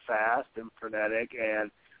really kind of fast and frenetic and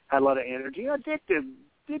had a lot of energy. I did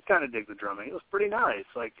kind of dig the drumming. It was pretty nice.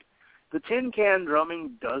 Like the tin can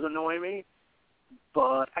drumming does annoy me,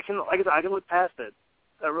 but I can look past it.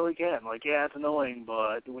 I really can. Like, yeah, it's annoying,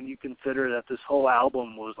 but when you consider that this whole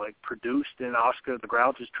album was like produced in Oscar the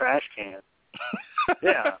Grouch's trash can.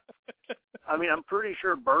 Yeah. I mean, I'm pretty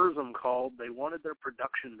sure Burzum called. They wanted their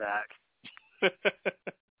production back.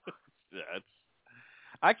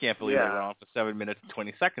 I can't believe they were on for 7 minutes and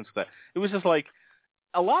 20 seconds for that. It was just like,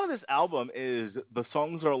 a lot of this album is the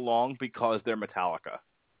songs are long because they're Metallica.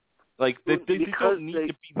 Like, they don't need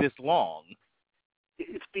to be this long.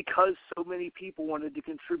 It's because so many people wanted to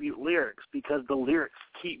contribute lyrics, because the lyrics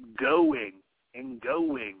keep going and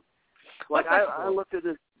going. Like, I looked at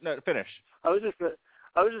this. No, finish. I was just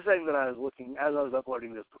saying that I was looking, as I was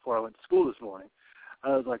uploading this before I went to school this morning,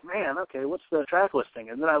 I was like, man, okay, what's the track listing?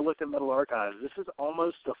 And then I looked at Metal Archives. This is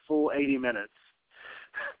almost a full 80 minutes.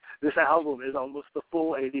 This album is almost the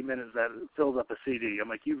full 80 minutes that fills up a CD. I'm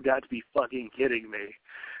like, you've got to be fucking kidding me.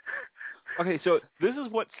 Okay, so this is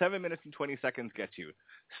what 7 minutes and 20 seconds gets you.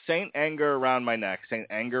 Saint Anger around my neck. Saint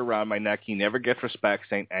Anger around my neck. He never gets respect.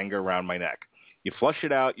 Saint Anger around my neck. You flush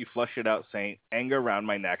it out. Saint Anger around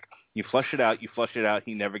my neck. You flush it out.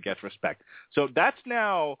 He never gets respect. So that's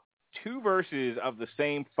now 2 verses of the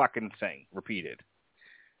same fucking thing repeated.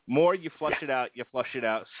 More, you flush it out.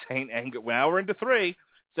 Saint Anger. Now we're into 3.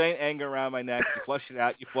 Saint Anger around my neck. You flush it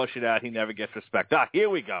out. He never gets respect. Here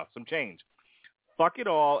we go. Some change. Fuck it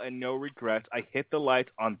all and no regrets. I hit the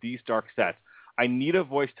lights on these dark sets. I need a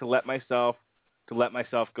voice to let myself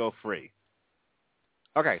go free.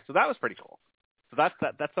 Okay, so that was pretty cool. So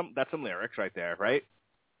that's some lyrics right there, right?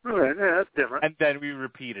 All right, yeah, that's different. And then we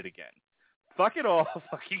repeat it again. Fuck it all,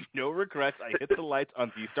 fucking no regrets. I hit the lights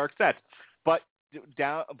on these dark sets, but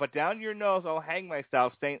down your nose I'll hang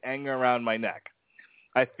myself, Saint Anger around my neck.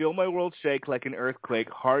 I feel my world shake like an earthquake.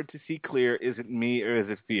 Hard to see clear. Is it me or is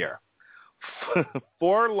it fear?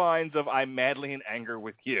 4 lines of I'm madly in anger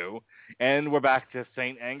with you, and we're back to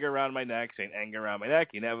Saint Anger around my neck, Saint Anger around my neck.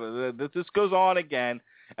 You never. This goes on again,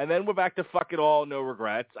 and then we're back to fuck it all, no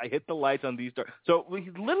regrets. I hit the lights on these. So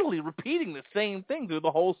he's literally repeating the same thing through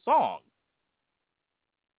the whole song,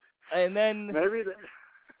 and then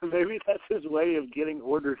maybe that's his way of getting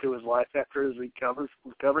order to his life after his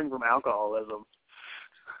recovering from alcoholism.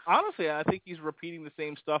 Honestly, I think he's repeating the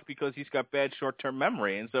same stuff because he's got bad short-term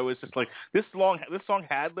memory, and so it's just like this song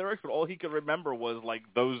had lyrics, but all he could remember was like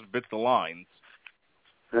those bits of lines.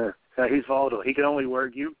 He's volatile. He can only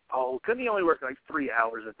work. Couldn't he only work like 3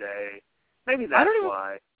 hours a day? Maybe that's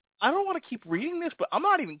why. I don't want to keep reading this, but I'm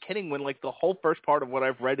not even kidding when like the whole first part of what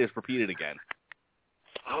I've read is repeated again.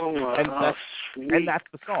 Oh my gosh! And that's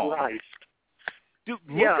the song. Christ. Dude,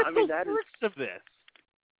 look at the lyrics of this.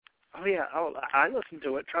 Oh, yeah, I listened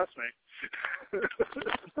to it, trust me.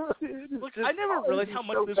 Look, I never realized how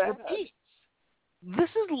much this repeats. This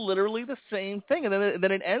is literally the same thing, and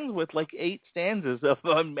then it ends with like 8 stanzas of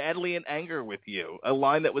I'm madly in anger with you, a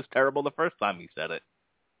line that was terrible the first time he said it.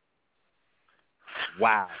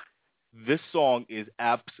 Wow. This song is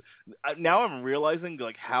now I'm realizing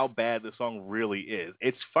like how bad this song really is.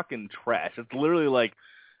 It's fucking trash. It's literally like,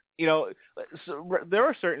 you know, so there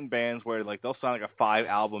are certain bands where like they'll sign like a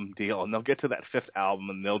 5-album deal and they'll get to that 5th album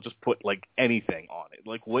and they'll just put like anything on it,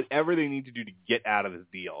 like whatever they need to do to get out of this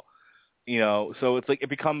deal, you know. So it's like it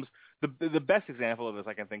becomes the best example of this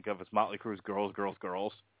I can think of is Motley Crue's Girls, Girls,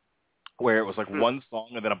 Girls, where it was like one song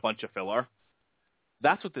and then a bunch of filler.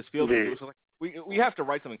 That's what this feels like. It was like we have to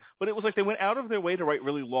write something, but it was like they went out of their way to write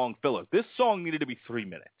really long filler. This song needed to be 3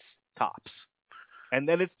 minutes tops, and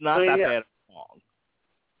then it's not that bad a song.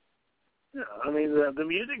 Yeah, I mean, the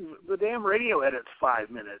music, the damn radio edit's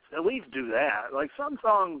 5 minutes. At least do that. Like, some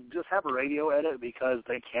songs just have a radio edit because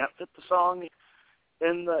they can't fit the song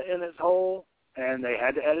in its whole, and they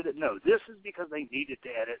had to edit it. No, this is because they needed to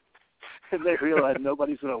edit, and they realized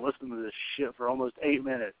nobody's going to listen to this shit for almost 8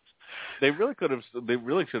 minutes. They really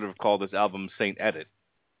should have called this album Saint Edit.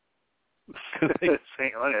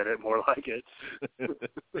 Saint Unedited, more like it.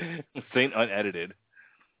 Saint Unedited.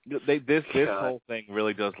 This whole thing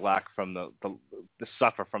really does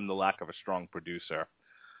suffer from the lack of a strong producer.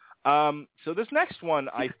 So this next one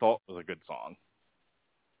I thought was a good song.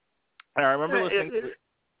 And I remember listening to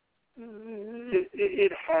it.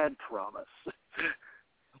 It had promise.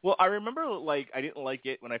 Well, I remember like I didn't like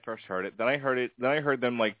it when I first heard it. Then I heard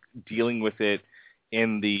them like dealing with it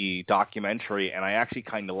in the documentary, and I actually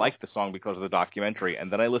kind of liked the song because of the documentary.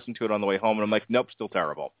 And then I listened to it on the way home, and I'm like, nope, still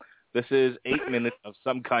terrible. This is 8 minutes of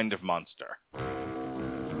Some Kind of Monster.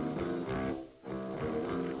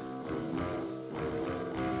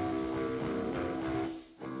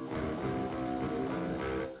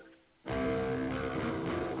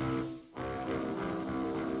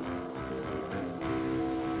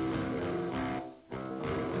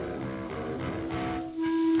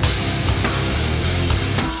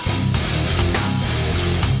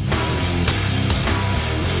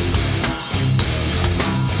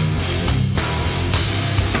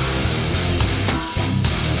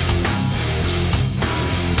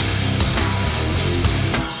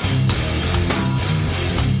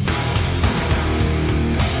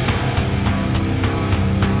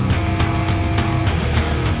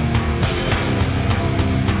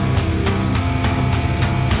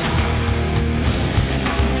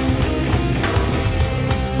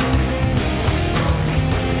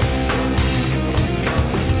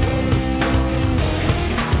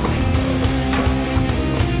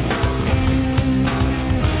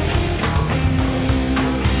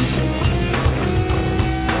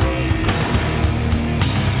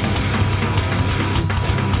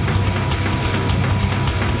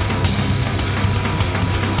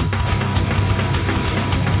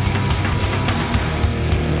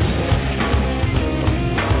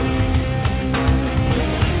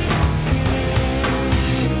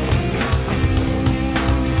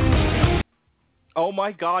 Oh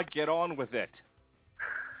my God, get on with it.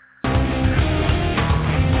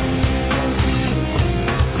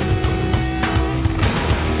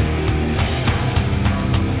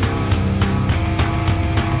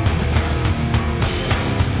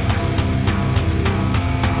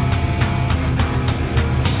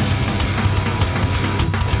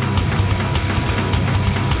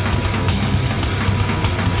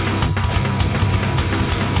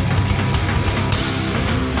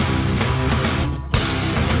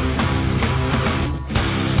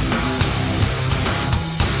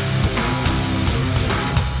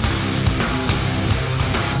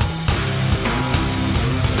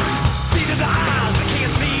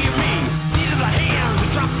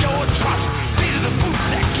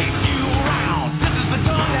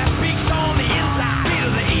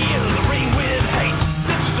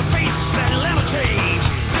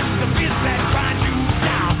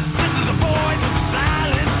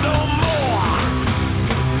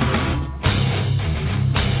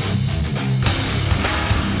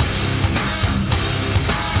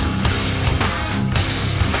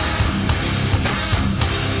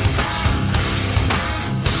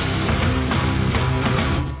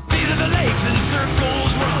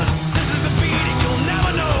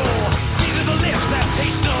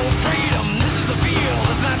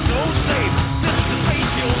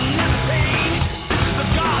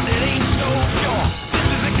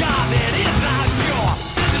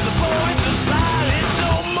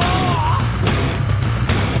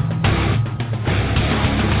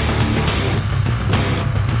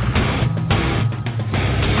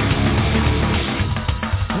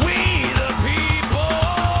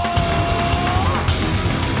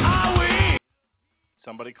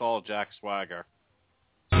 all Jack Swagger.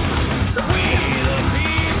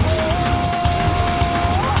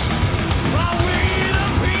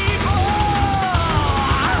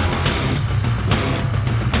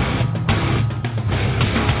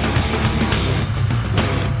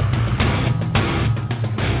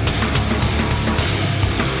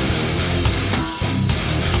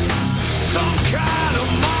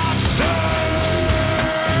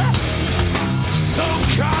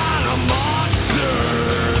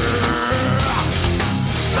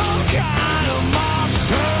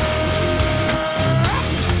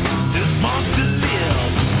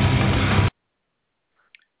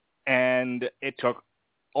 And it took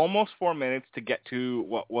almost 4 minutes to get to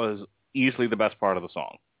what was easily the best part of the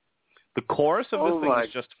song. The chorus of this thing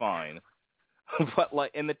is just fine, but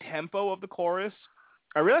like in the tempo of the chorus,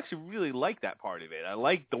 I actually really like that part of it. I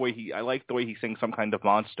like the way he sings Some Kind of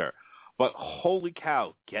Monster. But holy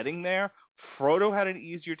cow, getting there, Frodo had an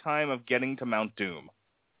easier time of getting to Mount Doom.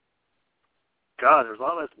 God, there's a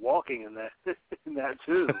lot less walking in that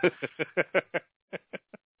too.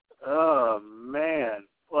 Oh man.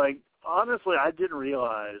 Like, honestly, I didn't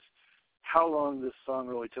realize how long this song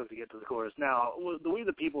really took to get to the chorus. Now, the We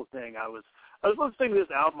the People thing, I was listening to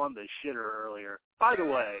this album on the shitter earlier. By the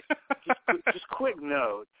way, just quick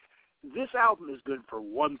note, this album is good for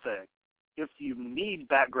one thing. If you need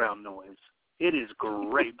background noise, it is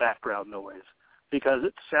great background noise because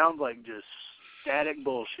it sounds like just static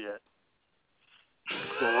bullshit.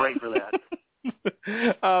 Great for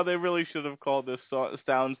that. Oh, they really should have called this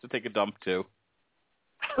Sounds to Take a Dump To.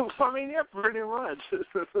 I mean, yeah, pretty much.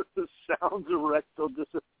 Sounds of rectal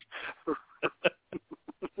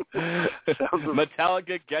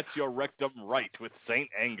Metallica gets your rectum right with Saint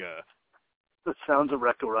Anger. The sounds of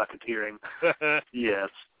rectal racketeering. Yes,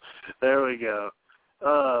 there we go.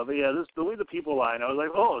 But yeah, the We the People line, I was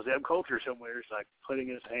like, oh, is Zeb Coulter somewhere? He's like putting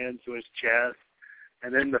his hand to his chest,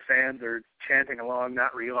 and then the fans are chanting along,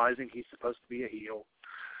 not realizing he's supposed to be a heel.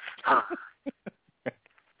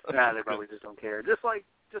 Nah, they probably just don't care. Just like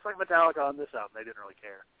Metallica on this album, they didn't really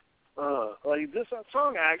care. Like this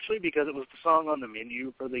song actually, because it was the song on the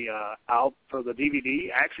menu for the for the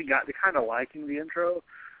DVD, I actually got to kind of liking the intro.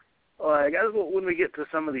 Like when we get to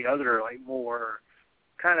some of the other like more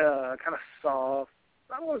kind of soft,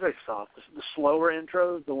 I don't want to say soft, the slower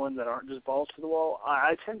intros, the ones that aren't just balls to the wall,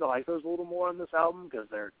 I tend to like those a little more on this album because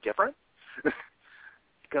they're different.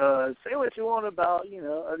 Because say what you want about,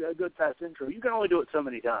 a good fast intro, you can only do it so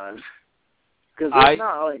many times. Because there's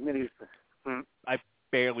not like many. I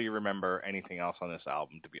barely remember anything else on this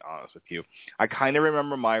album, to be honest with you. I kind of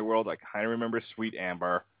remember My World. I kind of remember Sweet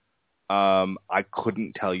Amber. I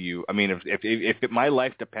couldn't tell you. I mean, if my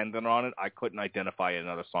life depended on it, I couldn't identify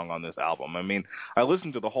another song on this album. I mean, I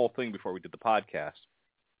listened to the whole thing before we did the podcast.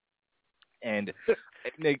 And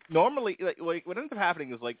normally, like what ends up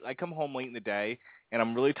happening is like I come home late in the day and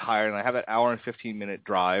I'm really tired and I have that hour and 15-minute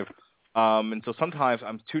drive. And so sometimes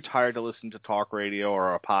I'm too tired to listen to talk radio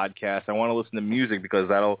or a podcast. I want to listen to music because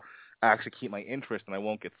that'll actually keep my interest and I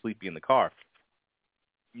won't get sleepy in the car.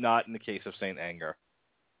 Not in the case of Saint Anger.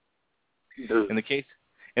 In the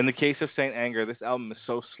case of Saint Anger, this album is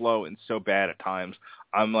so slow and so bad at times.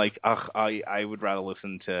 I'm like, I would rather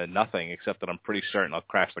listen to nothing, except that I'm pretty certain I'll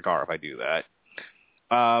crash the car if I do that.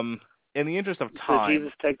 In the interest of time... So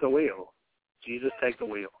Jesus, take the wheel. Jesus, take the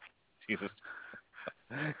wheel. Jesus.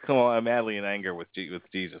 Come on, I'm madly in anger with Jesus,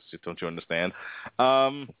 don't you understand?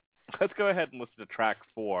 Let's go ahead and listen to track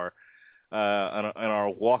 4 on our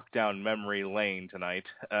walk down memory lane tonight.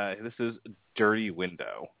 This is Dirty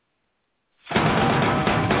Window.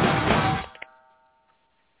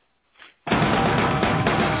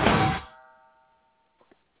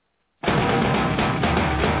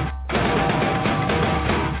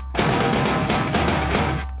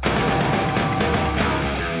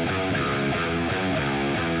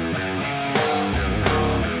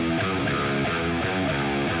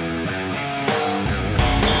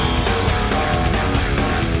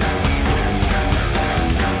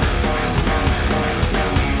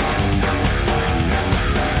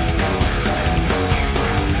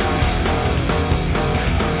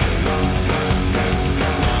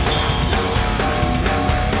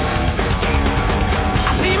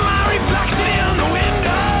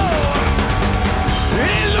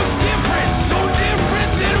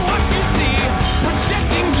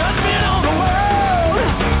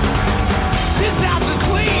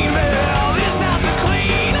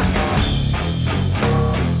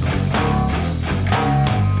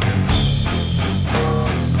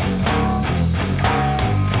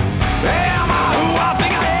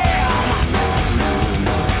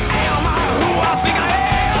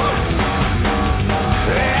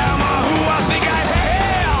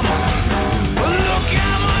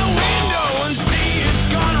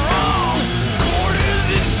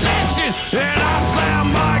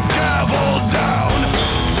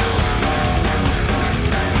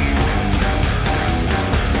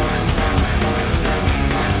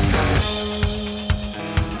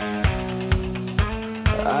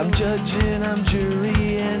 I'm judge and I'm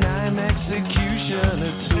jury and I'm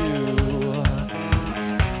executioner too.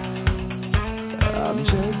 I'm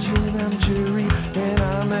judge and I'm jury and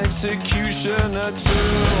I'm executioner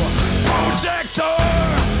too. Protector!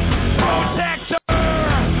 Protector!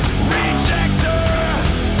 Rejector!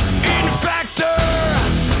 Infector!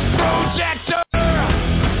 Projector!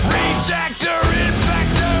 Rejector!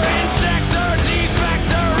 Infector! Insector!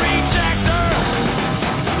 Defector! Rejector!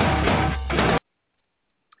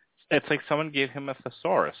 It's like someone gave him a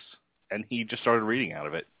thesaurus, and he just started reading out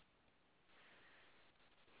of it.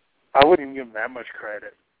 I wouldn't even give him that much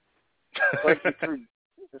credit.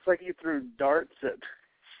 It's like you threw darts at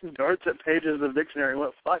pages of the dictionary and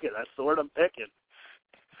went, fuck it, that's the word I'm picking.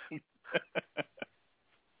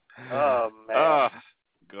 Oh, man. Oh,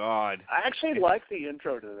 God. I actually like the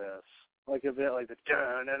intro to this. Like a bit like the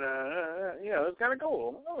dun-dun-dun, it's kind of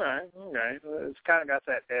cool. Okay. It's kind of got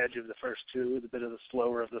that edge of the first two, the bit of the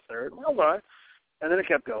slower of the third. Okay. And then it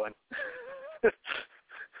kept going.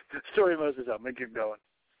 Story modes is up. It kept going.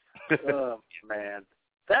 Oh, man.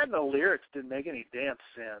 That and the lyrics didn't make any damn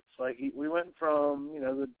sense. Like, we went from,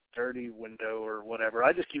 the dirty window or whatever.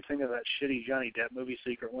 I just keep thinking of that shitty Johnny Depp movie,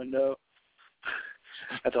 Secret Window.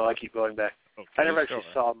 That's all I keep going back. Okay, I never actually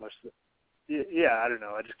saw much of it. Yeah, I don't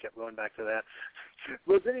know. I just kept going back to that.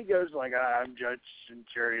 But then he goes like, I'm judge and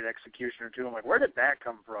jury and executioner too. I'm like, where did that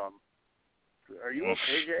come from? Are you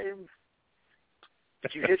okay, James?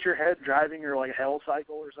 Did you hit your head driving your hell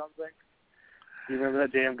cycle or something? You remember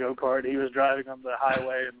that damn go-kart? He was driving on the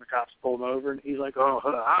highway and the cops pulled him over and he's like, oh,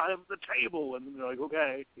 I'm the table. And they're like,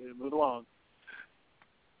 okay, move along.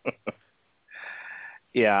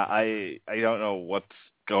 Yeah, I don't know what's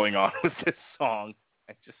going on with this song.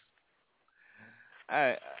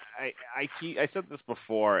 I said this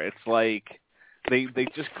before. It's like they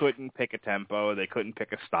just couldn't pick a tempo. They couldn't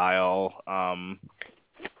pick a style.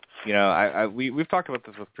 We've talked about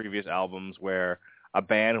this with previous albums where a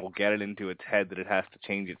band will get it into its head that it has to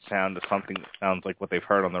change its sound to something that sounds like what they've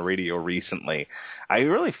heard on the radio recently. I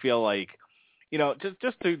really feel like,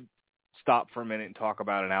 just to stop for a minute and talk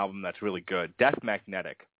about an album that's really good, Death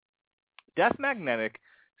Magnetic. Death Magnetic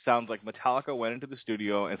sounds like Metallica went into the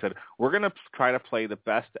studio and said, we're going to try to play the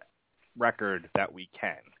best record that we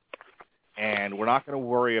can. And we're not going to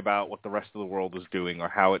worry about what the rest of the world is doing or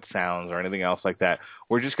how it sounds or anything else like that.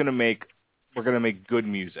 We're going to make good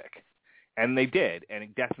music. And they did.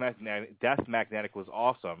 And Death Magnetic was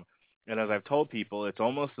awesome. And as I've told people, it's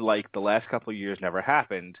almost like the last couple of years never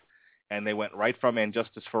happened. And they went right from And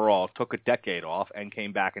Justice for All, took a decade off, and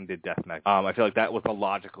came back and did Death Magnetic. I feel like that was a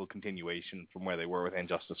logical continuation from where they were with And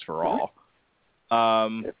Justice for All.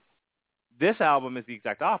 This album is the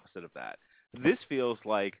exact opposite of that. This feels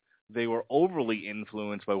like they were overly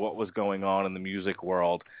influenced by what was going on in the music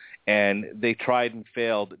world, and they tried and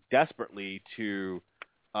failed desperately to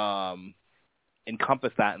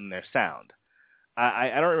encompass that in their sound.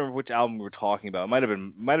 I don't remember which album we were talking about. It might have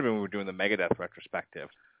been when we were doing the Megadeth retrospective.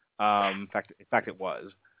 In fact, it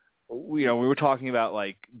was. We were talking about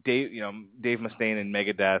like Dave Mustaine and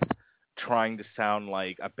Megadeth trying to sound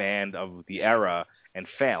like a band of the era and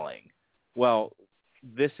failing. Well,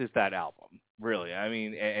 this is that album, really. I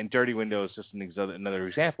mean, and Dirty Window is just another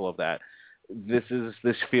example of that. This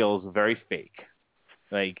feels very fake.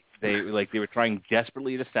 Like they were trying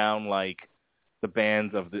desperately to sound like the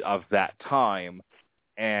bands of that time,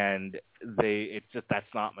 and that's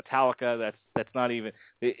not Metallica. That's not even.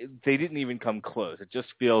 They didn't even come close. It just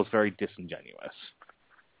feels very disingenuous.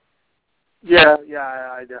 Yeah,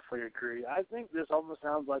 I definitely agree. I think this almost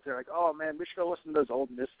sounds like they're like, oh man, we should go listen to those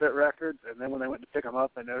old Misfit records. And then when they went to pick them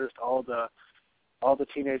up, they noticed all the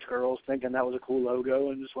teenage girls thinking that was a cool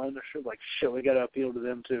logo and just wanted to like, shit, we got to appeal to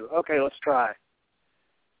them too. Okay, let's try.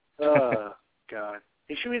 Oh God,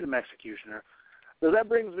 he should be the Executioner. So that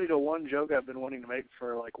brings me to one joke I've been wanting to make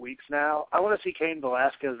for like weeks now. I want to see Cain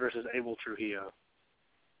Velasquez versus Abel Trujillo.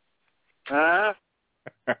 Huh?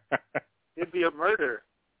 It'd be a murder.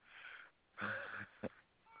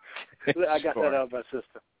 I got that out of my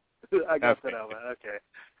system. I got that out of my, okay.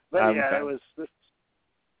 But yeah, it was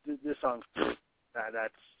this song. There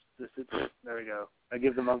we go. I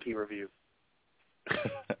give the monkey review.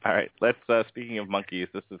 All right. Let's. Speaking of monkeys,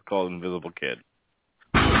 this is called Invisible Kid.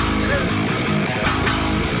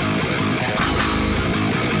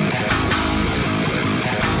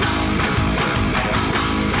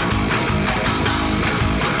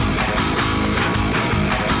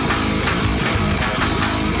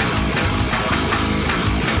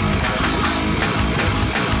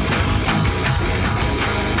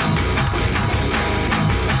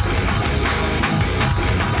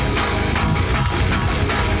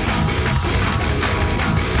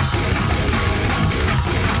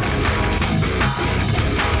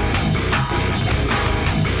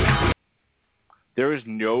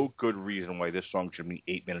 good reason why this song should be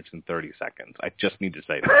 8 minutes and 30 seconds. I just need to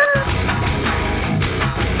say that.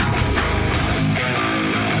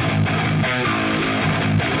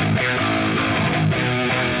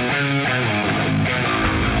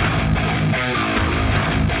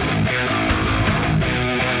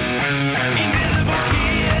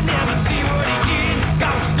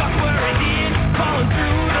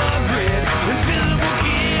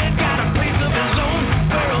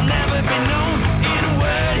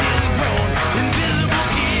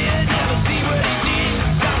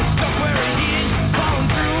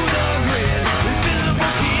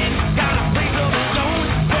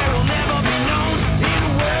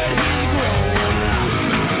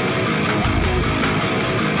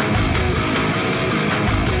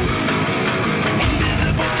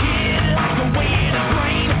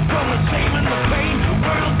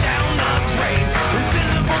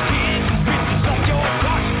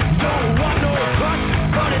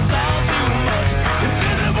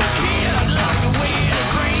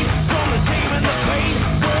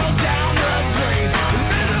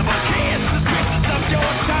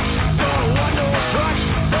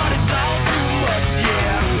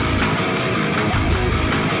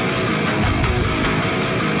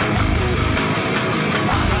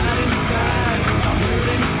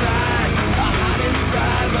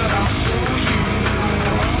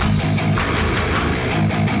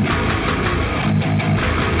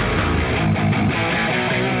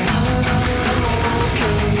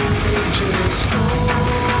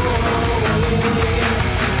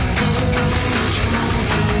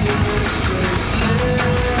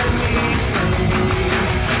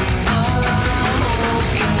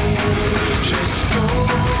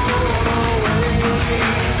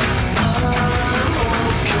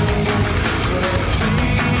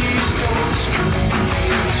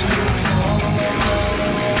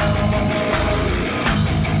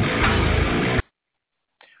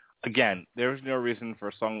 Again, there's no reason for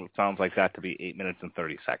a song that sounds like that to be 8 minutes and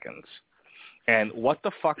 30 seconds. And what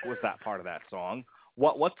the fuck was that part of that song?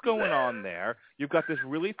 What's going on there? You've got this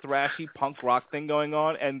really thrashy punk rock thing going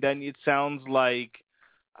on, and then it sounds like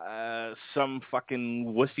some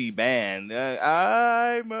fucking wussy band.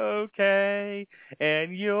 I'm okay,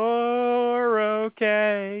 and you're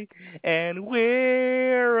okay, and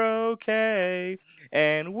we're okay.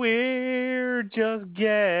 And we're just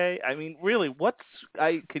gay. I mean, really,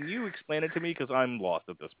 can you explain it to me? Because I'm lost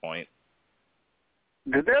at this point.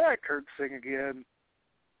 Did they let Kurt sing again?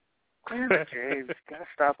 Damn it, James. Gotta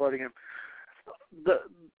stop letting him.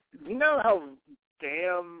 You know how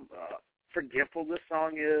damn forgetful this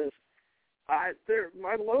song is?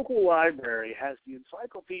 My local library has the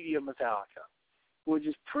Encyclopedia Metallica, which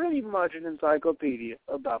is pretty much an encyclopedia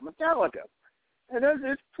about Metallica. And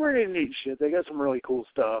it's pretty neat shit. They got some really cool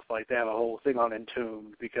stuff. Like they have a whole thing on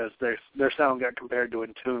Entombed because their sound got compared to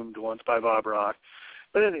Entombed once by Bob Rock.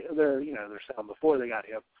 But their sound before they got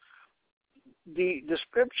him. The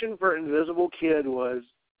description for Invisible Kid was,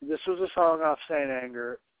 this was a song off Saint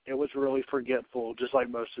Anger. It was really forgetful, just like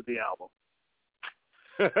most of the album.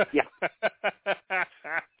 Yeah.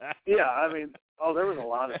 Yeah, I mean, there was a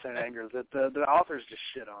lot of Saint Anger that the authors just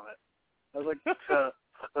shit on it. I was like,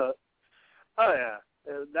 oh yeah,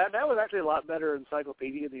 that was actually a lot better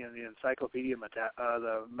encyclopedia than the encyclopedia,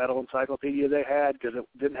 the metal encyclopedia they had, because it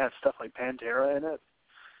didn't have stuff like Pantera in it,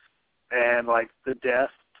 and like the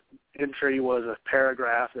death entry was a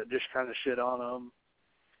paragraph that just kind of shit on them.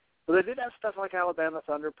 But they did have stuff like Alabama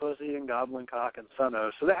Thunder Pussy and Goblin Cock and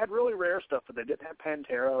Sun-O, so they had really rare stuff, but they didn't have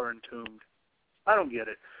Pantera or Entombed. I don't get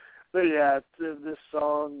it. But yeah, this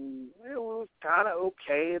song, it was kind of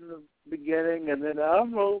okay in the beginning, and then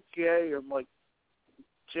I'm okay. I'm like,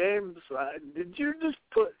 James, did you just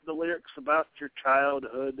put the lyrics about your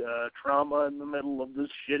childhood trauma in the middle of this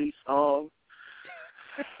shitty song?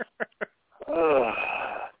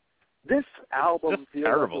 This album feels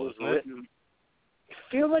terrible, like it was written. It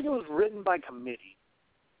feels like it was written by committee,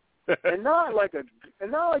 and not like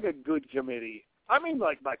a good committee. I mean,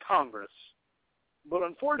 like by Congress. But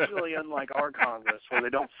unfortunately, unlike our Congress, where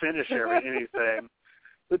they don't finish anything,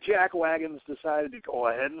 the jackwagons decided to go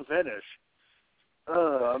ahead and finish.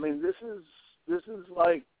 I mean, this is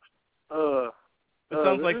like. It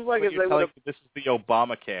sounds like this is the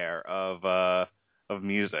Obamacare of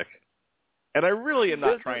music, and I really am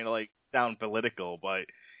not trying to sound political, but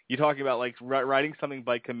you're talking about writing something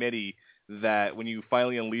by committee that when you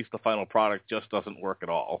finally unleash the final product just doesn't work at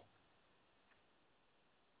all.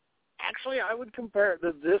 Actually, I would compare it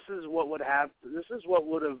that this is what would have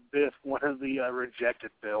been one of the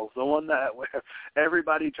rejected bills, the one that where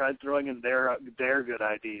everybody tried throwing in their good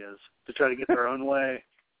ideas to try to get their own way.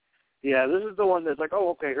 Yeah, this is the one that's like, oh,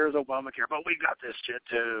 okay, here's Obamacare, but we got this shit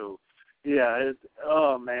too. Yeah,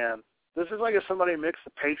 oh man. This is like if somebody mixed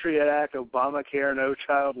the Patriot Act, Obamacare, No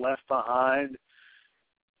Child Left Behind,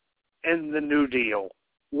 and the New Deal.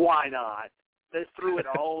 Why not? They threw it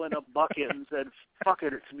all in a bucket and said, fuck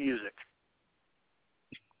it, it's music.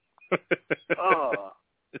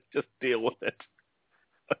 Just deal with it.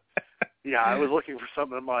 Yeah, I was looking for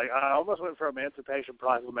something. I'm like, I almost went for Emancipation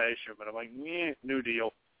Proclamation, but I'm like, New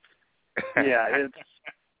Deal. Yeah,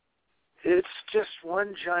 it's just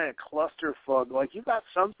one giant clusterfuck. Like, you got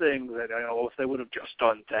some things that, if they would have just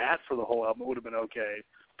done that for the whole album, it would have been okay.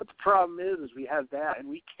 But the problem is we have that, and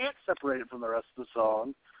we can't separate it from the rest of the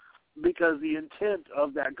song because the intent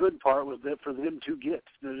of that good part was that for them to get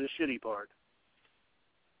to the shitty part.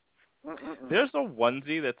 There's a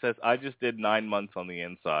onesie that says, I just did 9 months on the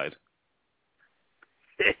inside.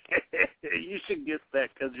 You should get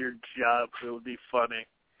that because your job. It would be funny.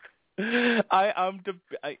 I'm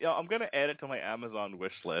going to add it to my Amazon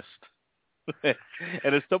wish list.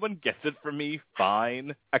 And if someone gets it for me,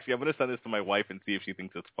 fine. Actually, I'm going to send this to my wife and see if she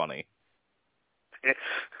thinks it's funny.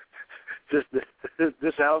 This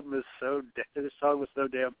album is this song was so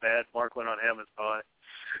damn bad. Mark went on Amazon.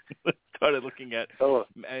 started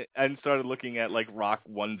looking at like rock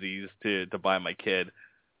onesies to buy my kid.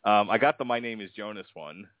 I got the My Name is Jonas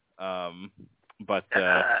one. But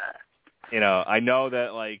I know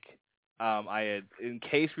that like I had, in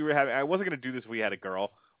case we were having, I wasn't going to do this if we had a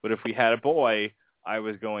girl, but if we had a boy, I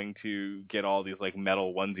was going to get all these like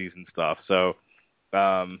metal onesies and stuff. So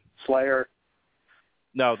Slayer.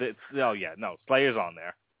 No, Slayer's on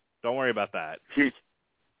there. Don't worry about that.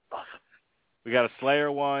 We got a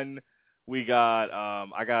Slayer one. We got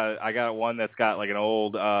I got one that's got like an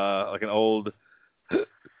old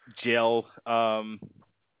jail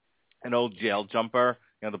jumper,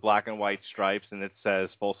 the black and white stripes, and it says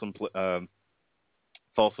Folsom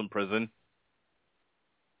Prison.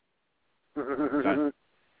 Okay.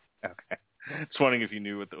 Just wondering if you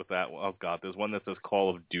knew what that. Oh God, there's one that says Call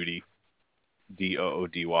of Duty. Doody.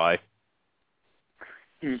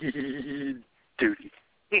 Duty.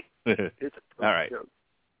 It's all right. Joke.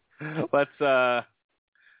 Let's.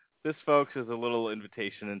 This, folks, is a little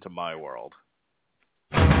invitation into my world.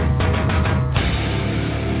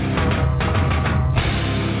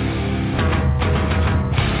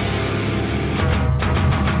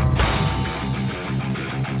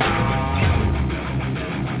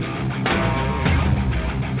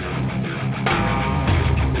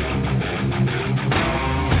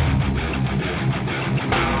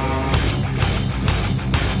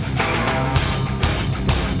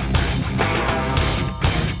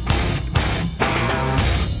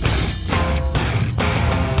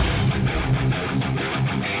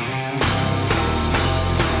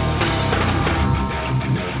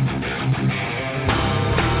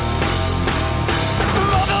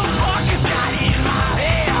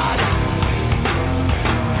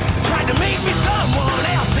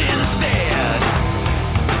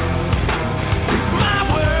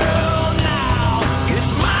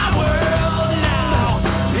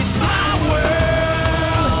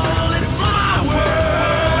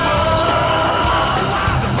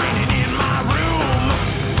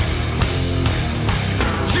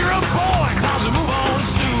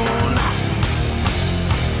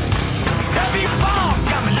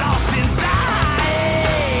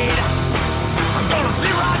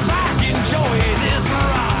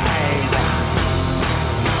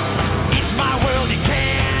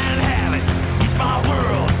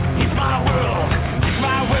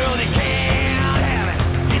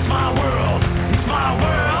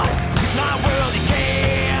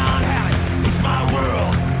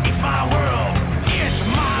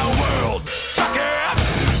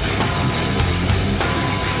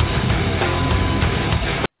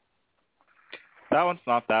 That one's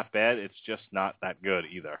not that bad. It's just not that good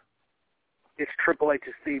either. It's Triple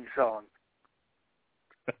H's theme song.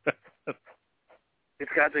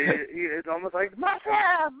 It's got it's almost like,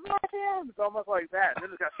 Martin! It's almost like that. And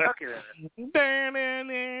then it's got stuck in it.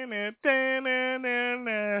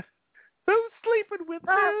 Who's sleeping with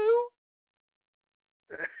who?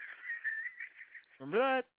 Remember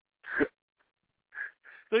that?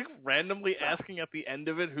 Like randomly asking at the end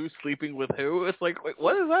of it who's sleeping with who. It's like, wait,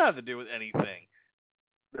 what does that have to do with anything?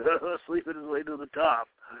 Sleeping his way to the top.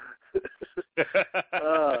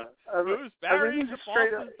 Who's marrying the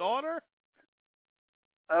boss's daughter?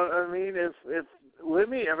 I mean, if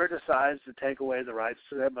Lemmy ever decides to take away the rights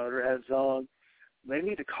to that Motorhead song, they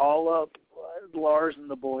need to call up Lars and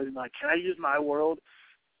the boys and like, can I use My World?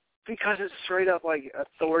 Because it's straight up like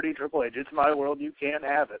authority Triple H. It's my world. You can't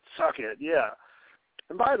have it. Suck it. Yeah.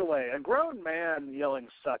 And by the way, a grown man yelling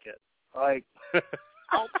 "suck it," like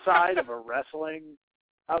outside of a wrestling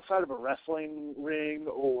ring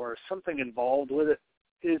or something involved with it,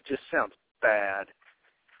 it just sounds bad.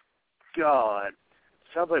 God,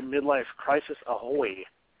 sounds like midlife crisis ahoy.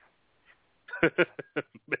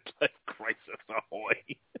 Midlife crisis ahoy.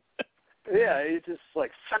 Yeah, it's just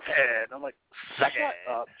like, suck it. I'm like, suck shut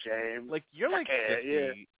it up, James. Like, you're suck like 50.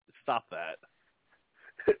 Yeah. Stop that.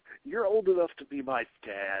 You're old enough to be my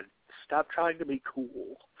dad. Stop trying to be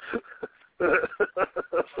cool. Do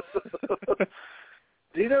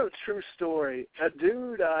you know, true story, a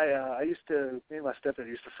dude me and my stepdad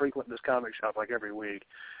used to frequent this comic shop like every week,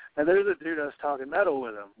 and there's a dude I was talking metal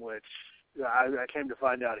with him, which I came to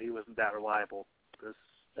find out he wasn't that reliable. Because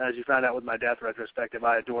as you found out with my death retrospective,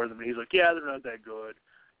 I adore them, and he's like, yeah, they're not that good.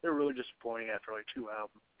 They're really disappointing after like 2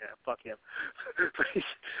 albums. Yeah, fuck him. But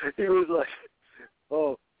he was like,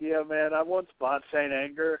 oh, yeah, man, I once bought Saint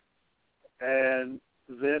Anger, and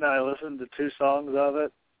then I listened to 2 songs of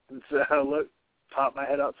it, and so I popped my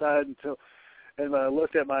head outside and I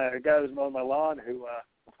looked at my guy who was mowing my lawn who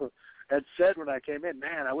had said when I came in,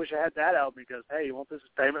 man, I wish I had that album because, hey, you want this as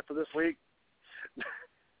payment for this week?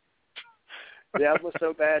 The album was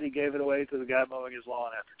so bad he gave it away to the guy mowing his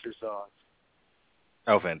lawn after 2 songs.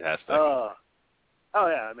 Oh, fantastic. Oh,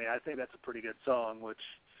 yeah, I mean, I think that's a pretty good song,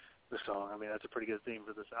 that's a pretty good theme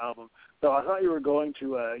for this album. So I thought you were going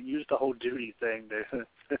to use the whole duty thing to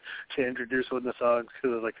to introduce one of the songs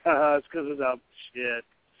because I was like, it's because this album shit.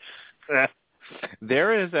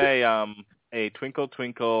 There is a Twinkle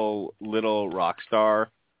Twinkle Little Rock Star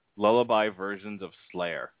lullaby versions of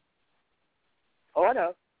Slayer. Oh, I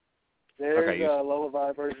know. There's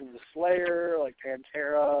lullaby versions of Slayer, like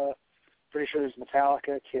Pantera. Pretty sure there's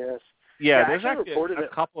Metallica, Kiss. Yeah, there's actually a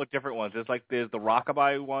couple of different ones. There's the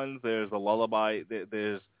rockabye ones. There's the lullaby.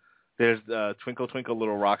 There's Twinkle Twinkle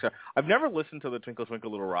Little Rock Star. I've never listened to the Twinkle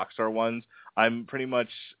Twinkle Little Rock Star ones. I'm pretty much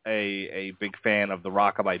a big fan of the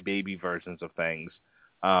rockabye baby versions of things,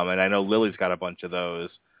 and I know Lily's got a bunch of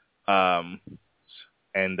those. We'll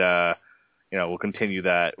continue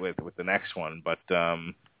that with the next one. But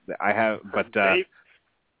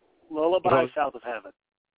Lullaby South of Heaven.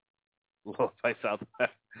 Lullaby South of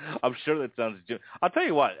Heaven. I'm sure that sounds... I'll tell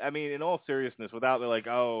you what. I mean, in all seriousness, without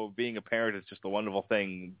being a parent is just a wonderful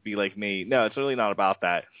thing, be like me. No, it's really not about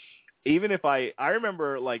that. Even if I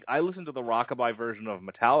remember, I listened to the rockabye version of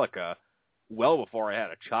Metallica well before I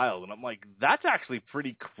had a child, and I'm like, that's actually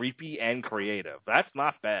pretty creepy and creative. That's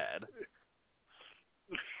not bad.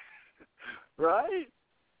 Right?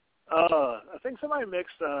 I think somebody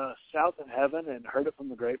mixed South of Heaven and Heard It from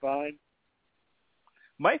the Grapevine.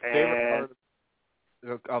 My favorite part...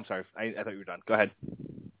 I'm sorry. I thought you were done. Go ahead.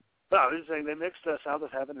 No, I was just saying they mixed South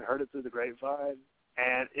of Heaven and Heard It Through the Grapevine,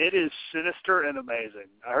 and it is sinister and amazing.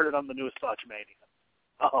 I heard it on the newest Botchmania.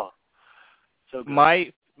 Oh, so good.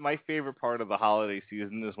 My favorite part of the holiday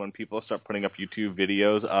season is when people start putting up YouTube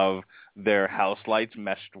videos of their house lights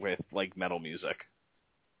meshed with, metal music.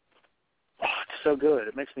 Oh, it's so good.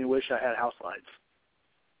 It makes me wish I had house lights.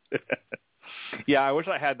 Yeah, I wish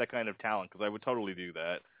I had that kind of talent because I would totally do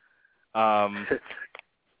that. All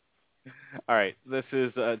right, this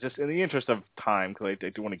is just in the interest of time because I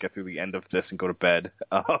do want to get through the end of this and go to bed.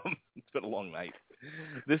 It's been a long night.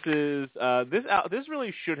 This is this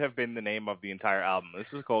really should have been the name of the entire album.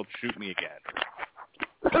 This is called "Shoot Me Again."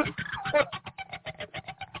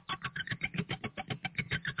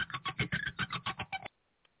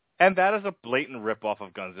 And that is a blatant ripoff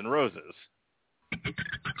of Guns N' Roses.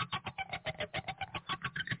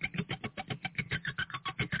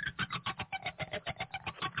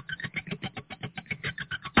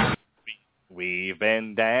 We've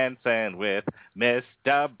been dancing with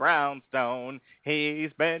Mr. Brownstone.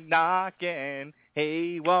 He's been knocking.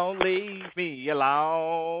 He won't leave me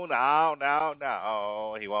alone. Oh, no,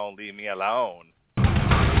 no. He won't leave me alone.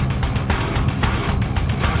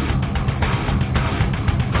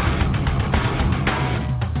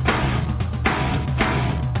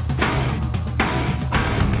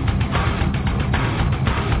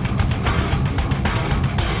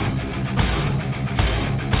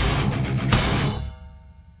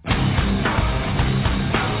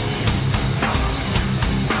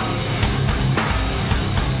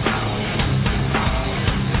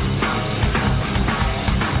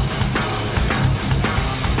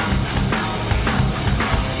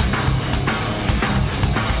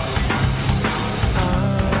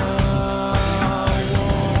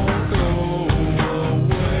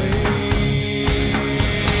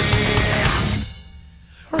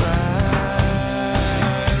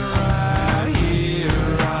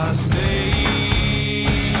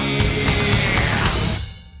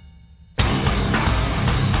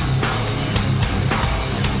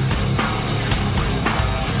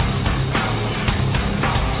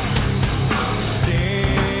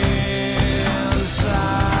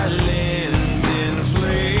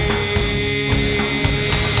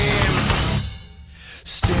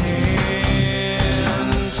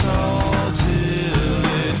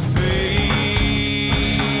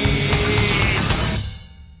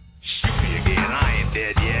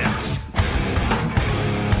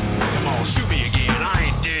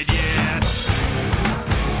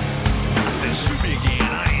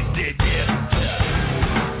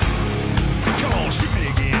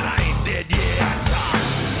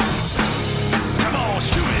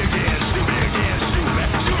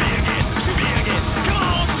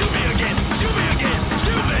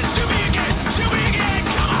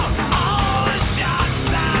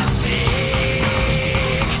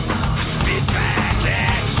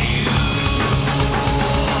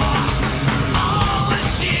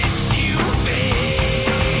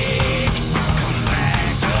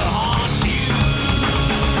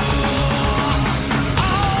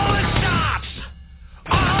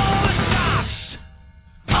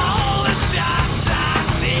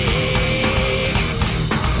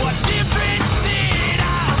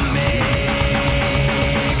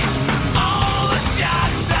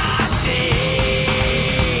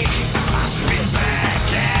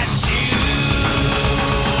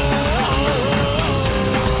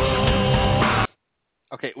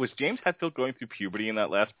 James Hetfield going through puberty in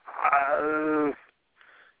that last?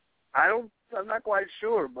 I'm not quite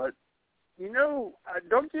sure, but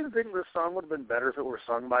don't you think this song would have been better if it were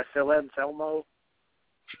sung by Phil Anselmo?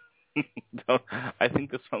 I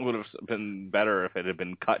think this song would have been better if it had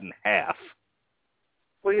been cut in half.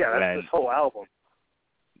 Well, yeah, that's this whole album.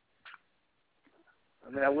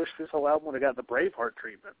 I mean, I wish this whole album would have got the Braveheart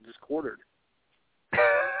treatment, just quartered.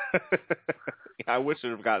 I wish it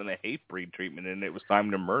would have gotten the Hatebreed treatment, and it was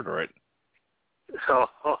time to murder it. I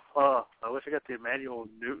wish I got the Emmanuel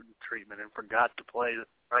Newton treatment and forgot to play the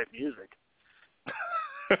right music.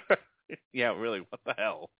 Yeah, really, what the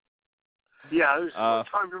hell? Yeah, it was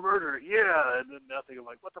time to murder it. Yeah, and then nothing. I'm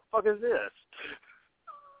like, what the fuck is this?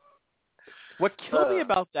 What killed me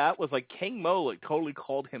about that was, like, King Mo, totally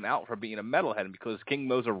called him out for being a metalhead, and because King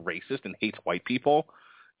Mo's a racist and hates white people,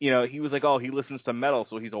 he was like, oh, he listens to metal,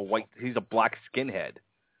 so he's a black skinhead.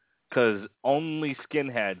 Because only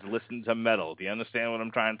skinheads listen to metal. Do you understand what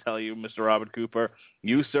I'm trying to tell you, Mr. Robert Cooper?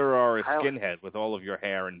 You, sir, are a skinhead with all of your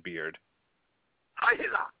hair and beard.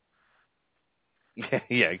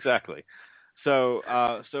 Yeah, exactly. So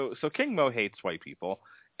King Mo hates white people,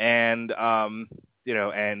 and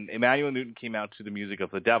and Emmanuel Newton came out to the music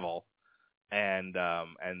of the devil, and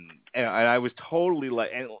I was totally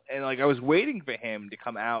I was waiting for him to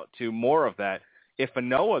come out to more of that, if for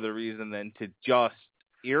no other reason than to just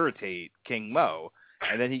irritate King Mo,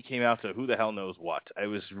 and then he came out to who the hell knows what. It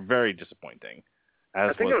was very disappointing.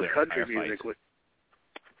 I think it was country music.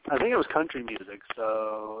 I think it was country music,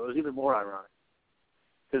 so it was even more ironic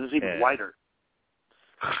because it's even whiter.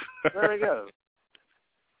 There you go.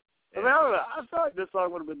 I mean, I don't know. I feel like this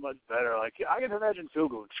song would have been much better. Like, I can imagine Phil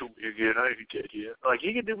going, "Shoot me again, I ain't dead yet." Like,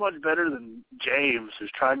 he could do much better than James,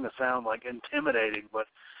 who's trying to sound like intimidating, but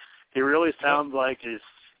he really sounds like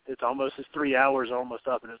it's almost his 3 hours are almost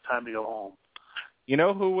up, and it's time to go home. You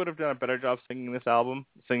know who would have done a better job singing this album,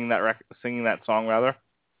 singing that song rather?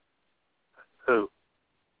 Who?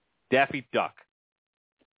 Daffy Duck.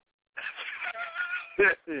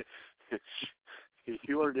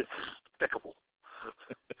 You are despicable.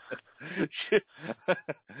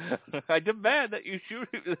 I demand that you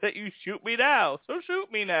shoot me now. So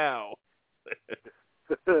shoot me now.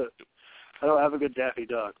 I don't have a good Daffy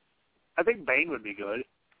Duck. I think Bane would be good.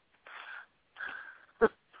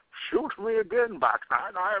 Shoot me again,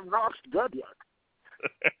 Batman. I am not dead yet.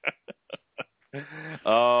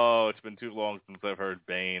 Oh, it's been too long since I've heard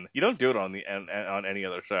Bane. You don't do it on any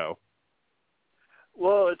other show.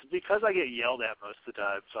 Well, it's because I get yelled at most of the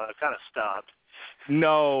time, so I've kind of stopped.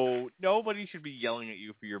 No, nobody should be yelling at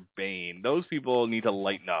you for your Bane. Those people need to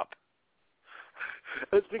lighten up.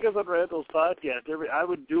 It's because on Randall's podcast, I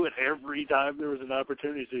would do it every time there was an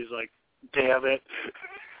opportunity, so he's like, damn it.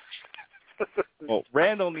 Well,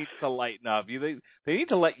 Randall needs to lighten up. They need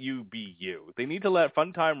to let you be you. They need to let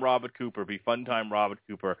Funtime Robert Cooper be Funtime Robert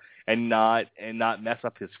Cooper and not mess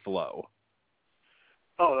up his flow.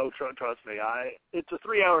 Oh, no, trust me. It's a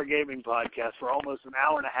 3-hour gaming podcast for almost an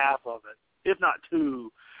hour and a half of it, if not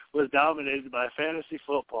 2, was dominated by fantasy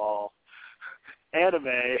football,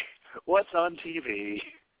 anime, what's on TV,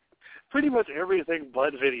 pretty much everything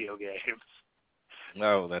but video games.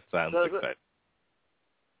 Oh, that sounds exciting.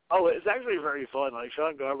 Oh, it's actually very fun. Like,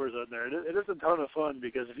 Sean Garber's on there. It is a ton of fun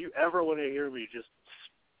because if you ever want to hear me just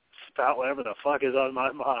spout whatever the fuck is on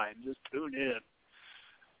my mind, just tune in.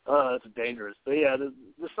 It's dangerous. But yeah, the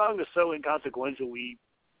song is so inconsequential we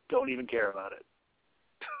don't even care about it.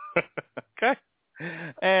 Okay.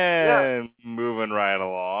 And moving right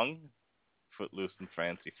along, Footloose and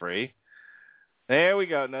Fancy Free. There we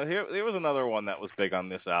go. Now, here was another one that was big on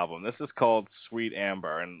this album. This is called Sweet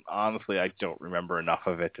Amber, and honestly, I don't remember enough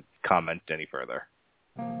of it to comment any further.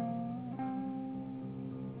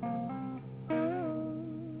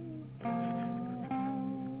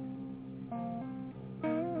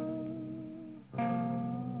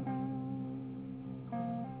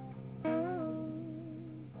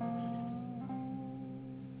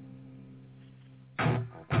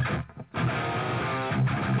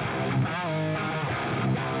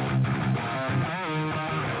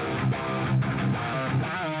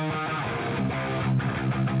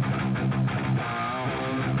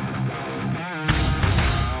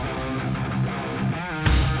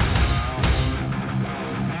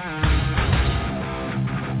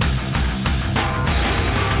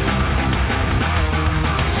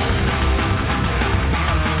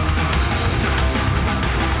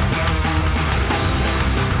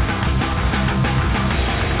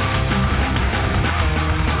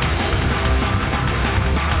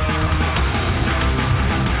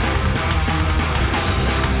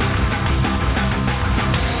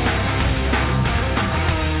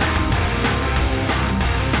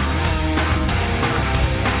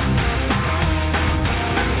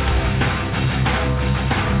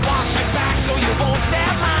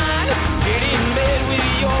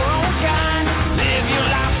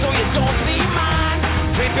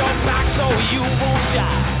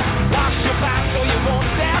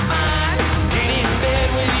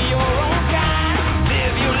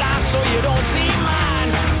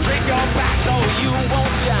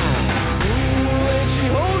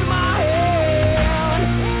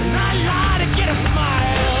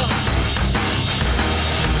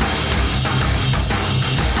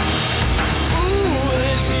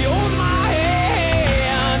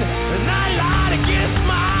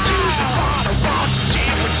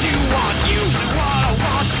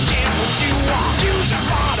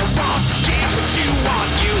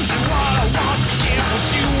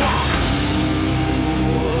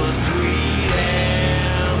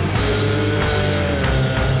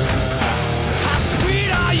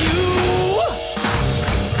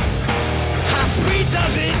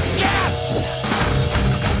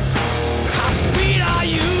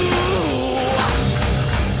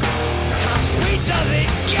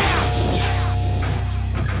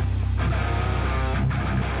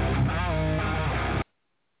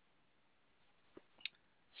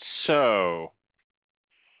 So,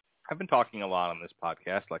 I've been talking a lot on this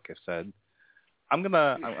podcast, like I said. I'm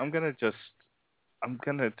gonna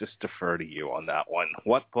just defer to you on that one.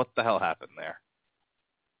 What the hell happened there?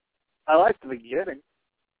 I liked the beginning.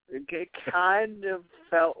 It kind of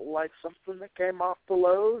felt like something that came off the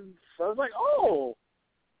load. So I was like, oh,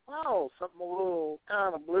 wow, something a little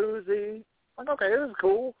kind of bluesy. Like, okay, this is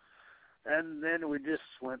cool. And then we just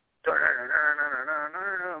went,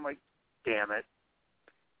 I'm like, damn it.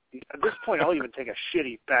 At this point, I'll even take a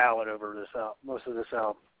shitty ballad over this album, most of this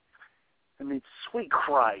album. I mean, sweet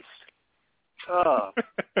Christ. Oh,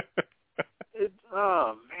 man,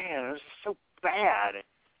 it was so bad.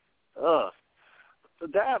 Ugh.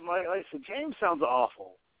 But that, like I said, James sounds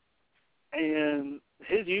awful. And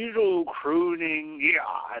his usual crooning,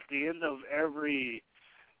 yeah, at the end of every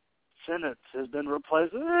sentence has been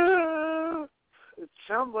replaced. It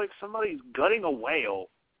sounds like somebody's gutting a whale.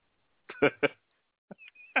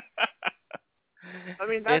 I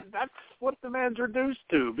mean, that's what the man's reduced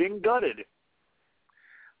to, being gutted.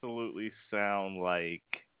 Absolutely sound like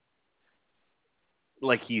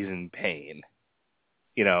he's in pain.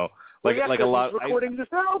 You know, like a lot. He's recording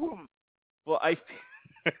this album. Well, I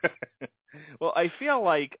feel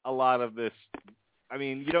like a lot of this. I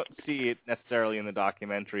mean, you don't see it necessarily in the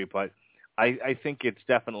documentary, but I think it's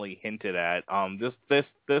definitely hinted at.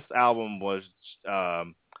 This album was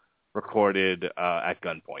recorded at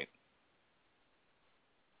gunpoint.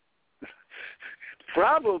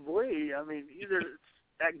 Probably. I mean, either it's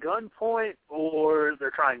at gunpoint or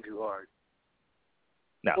they're trying too hard.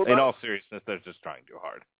 No, in all seriousness, they're just trying too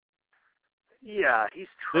hard. Yeah, he's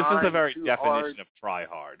trying. This is the very too definition hard. of try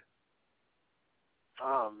hard.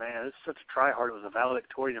 Oh man, it's such a try hard. It was a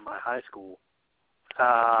valedictorian in my high school.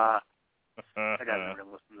 I gotta never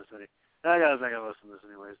listen to this anyway. I gotta listen to this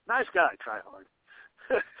anyways. Nice guy, try hard.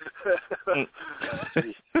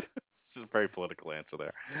 This is a very political answer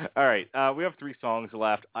there. All right, we have 3 songs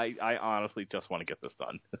left. I honestly just want to get this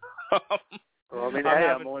done. Well, I mean,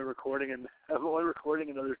 I'm only recording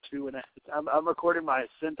another 2 and I'm recording my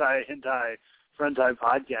Sentai Hentai Frentai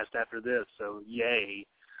podcast after this, so yay.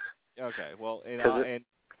 Okay, well, and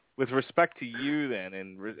with respect to you then,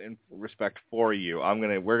 and in respect for you,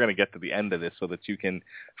 we're gonna get to the end of this so that you can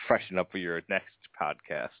freshen up for your next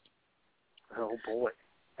podcast. Oh boy.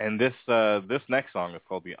 And this next song is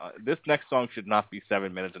called this next song should not be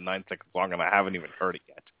 7 minutes and 9 seconds long, and I haven't even heard it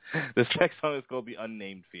yet. This next song is called The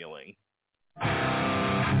Unnamed Feeling.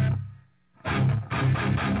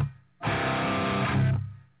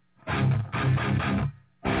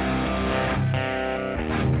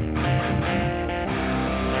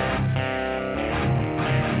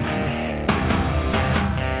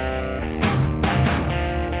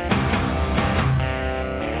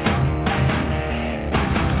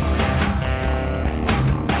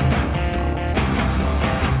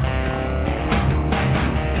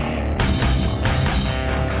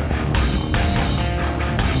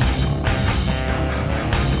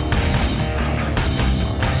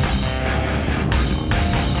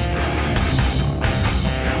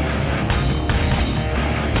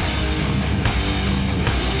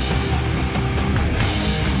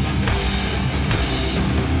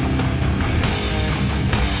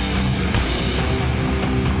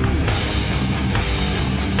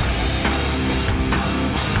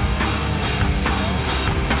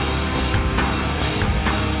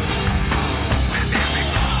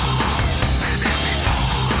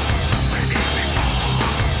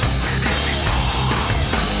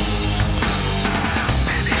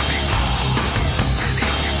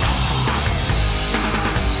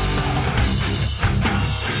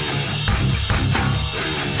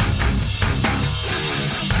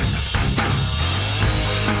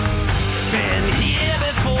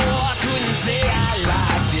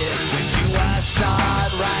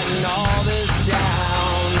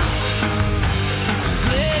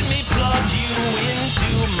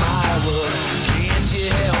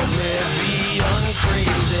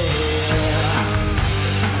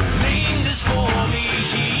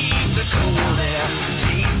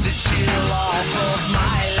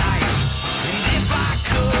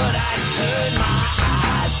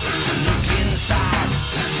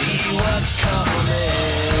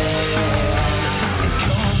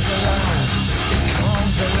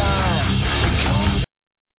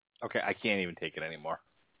 Okay, I can't even take it anymore.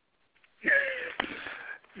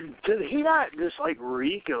 Did he not just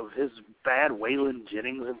reek of his bad Waylon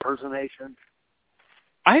Jennings impersonation?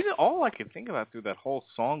 All I could think about through that whole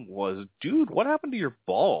song was, dude, what happened to your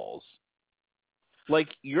balls?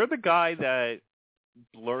 You're the guy that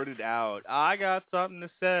blurted out, "I got something to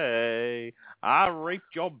say. I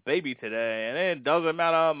raped your baby today, and it doesn't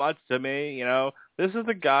matter much to me." You know, this is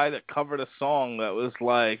the guy that covered a song that was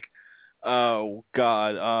like, "Oh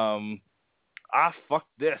God, I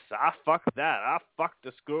fucked this, I fucked that, I fucked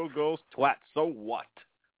the schoolgirl's twat. So what?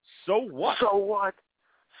 So what? So what?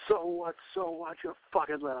 So what? So what? You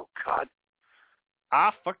fucking little cunt.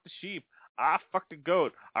 I fucked the sheep. I fucked the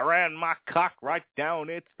goat. I ran my cock right down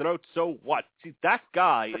its throat. So what? See, that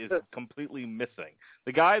guy is completely missing.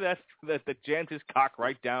 The guy that jams his cock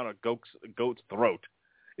right down a goat's throat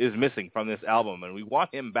is missing from this album, and we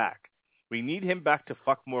want him back. We need him back to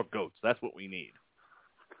fuck more goats. That's what we need.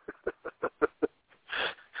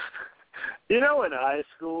 You know, in high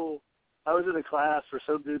school, I was in a class where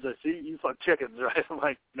some dude's like, "See, you fuck chickens, right?" I'm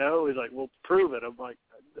like, "No." He's like, "Well, prove it." I'm like,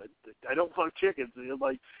 I don't fuck chickens. And he's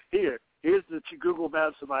like, here's the Google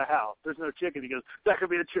Maps of my house. There's no chicken. He goes, "That could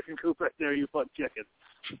be a chicken coop right there. You fuck chickens."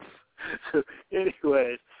 So,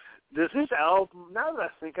 anyways, does this album, now that I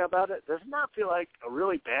think about it, does not feel like a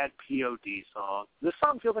really bad POD song. This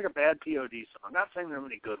song feels like a bad POD song. I'm not saying there are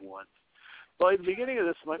many good ones. But at the beginning of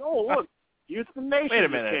this, I'm like, oh, look, Youth of the Nation Wait a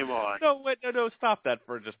minute. came on. No, stop that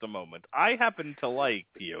for just a moment. I happen to like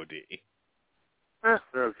POD. They're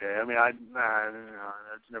okay. I mean, I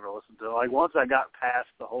just never listened to it. Like, once I got past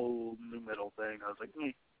the whole new metal thing, I was like,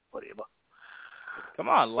 whatever. Come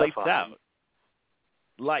on, Lights Out.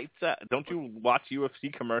 Lights Out. Don't you watch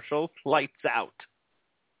UFC commercials? Lights Out.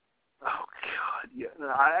 Oh, God. Yeah. No,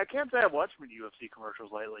 I can't say I've watched many UFC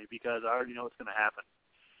commercials lately because I already know what's going to happen.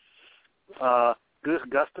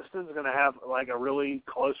 Gustafson's going to have, like, a really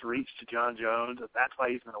close reach to John Jones, and that's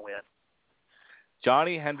why he's going to win.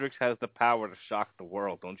 Johnny Hendricks has the power to shock the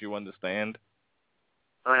world. Don't you understand?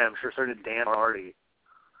 I'm sure so did Dan Hardy.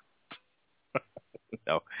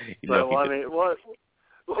 No. I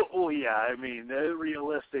mean,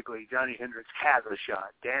 realistically, Johnny Hendricks has a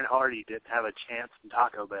shot. Dan Hardy didn't have a chance in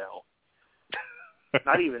Taco Bell.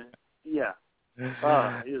 Not even. Yeah.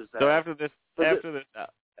 So after this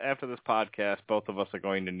podcast, both of us are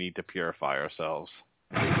going to need to purify ourselves.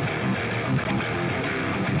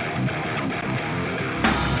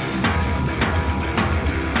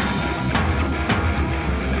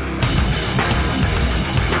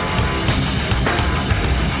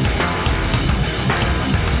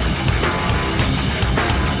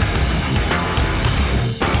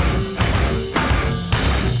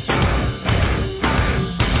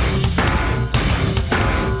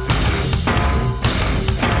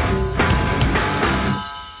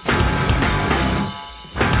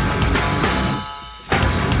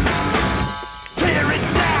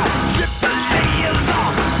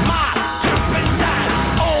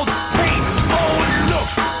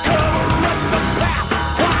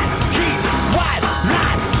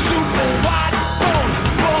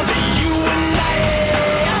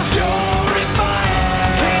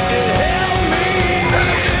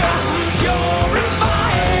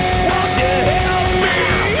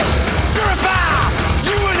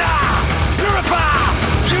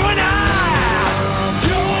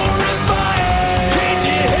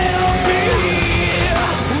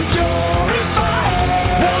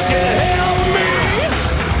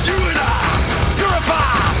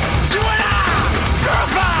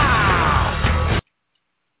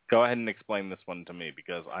 Go ahead and explain this one to me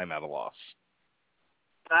because I'm at a loss.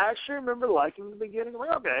 I actually remember liking the beginning. I'm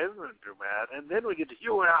like, okay, this isn't too bad. And then we get to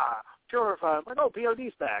You and I, Purify. I'm like, oh,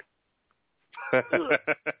 POD's back. I mean,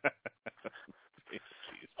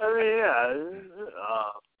 yeah.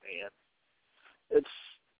 Oh, man.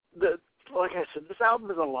 Like I said, this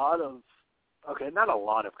album is a lot of, not a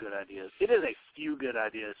lot of good ideas. It is a few good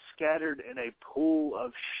ideas scattered in a pool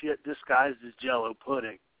of shit disguised as Jell-O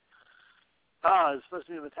pudding. It's supposed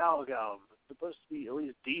to be a Metallica album. It's supposed to be at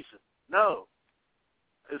least decent. No.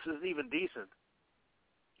 This isn't even decent.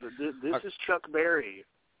 This is Chuck Berry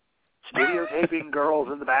videotaping girls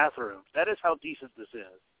in the bathroom. That is how decent this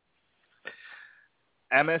is.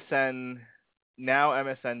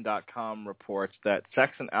 MSN.com reports that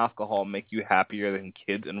sex and alcohol make you happier than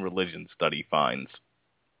kids and religion, study finds.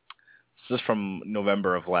 This is from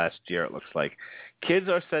November of last year, it looks like. Kids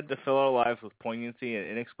are said to fill our lives with poignancy and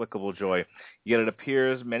inexplicable joy, yet it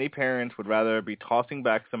appears many parents would rather be tossing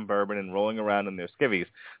back some bourbon and rolling around in their skivvies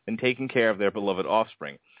than taking care of their beloved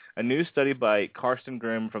offspring. A new study by Karsten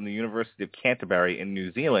Grimm from the University of Canterbury in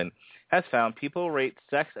New Zealand has found people rate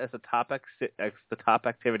sex as the top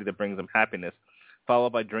activity that brings them happiness,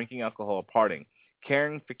 followed by drinking alcohol or partying.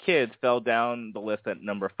 Caring for kids fell down the list at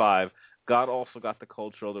number 5. God also got the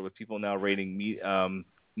cold shoulder, with people now rating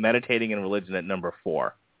meditating and religion at number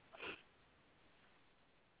 4.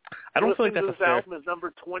 I don't feel like that's this album is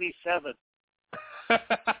number 27. I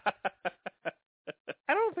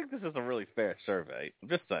don't think this is a really fair survey. I'm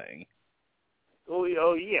just saying. Oh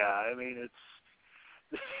yeah. I mean,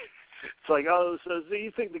 it's like, oh, so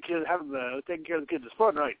you think the kids taking care of the kids is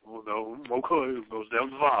fun, right? Well, no, okay, it goes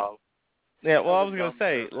down to 5. Yeah, well, I was gonna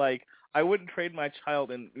say, like, I wouldn't trade my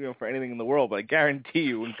child for anything in the world, but I guarantee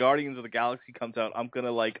you, when Guardians of the Galaxy comes out, I'm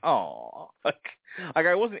gonna aw. Like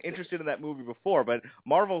I wasn't interested in that movie before, but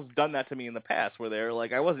Marvel's done that to me in the past, where they're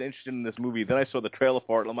like, I wasn't interested in this movie, then I saw the trailer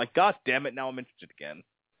for it, and I'm like, God damn it, now I'm interested again.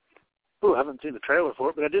 Oh, I haven't seen the trailer for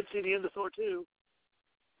it, but I did see the end of Thor 2.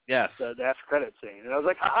 Yes. The after credit scene, and I was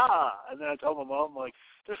like, ha! And then I told my mom, like,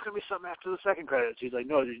 there's gonna be something after the second credit. She's like,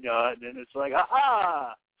 no, there's not. And then it's like,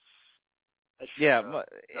 ha! Yeah,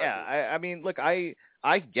 I mean, look, I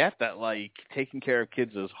get that, like, taking care of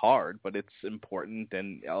kids is hard, but it's important,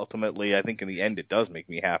 and ultimately, I think in the end, it does make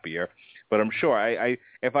me happier. But I'm sure,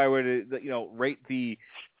 if I were to, rate the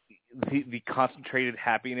concentrated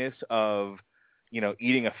happiness of,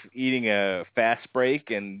 eating a fast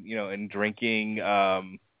break and drinking,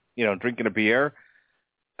 drinking a beer,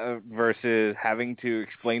 versus having to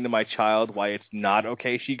explain to my child why it's not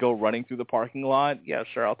okay she go running through the parking lot. Yeah,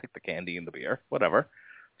 sure, I'll take the candy and the beer, whatever.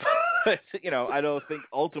 I don't think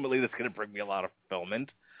ultimately that's going to bring me a lot of fulfillment.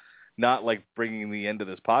 Not like bringing the end of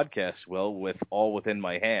this podcast will, with all within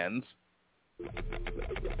my hands.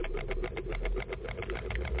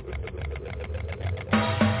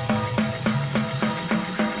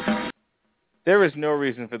 There is no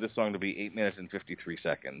reason for this song to be 8 minutes and 53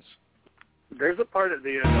 seconds. There's a part at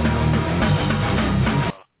the end.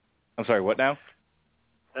 I'm sorry, what now?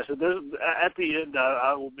 I said, at the end,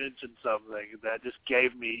 I will mention something that just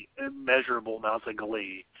gave me immeasurable amounts of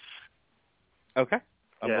glee. Okay.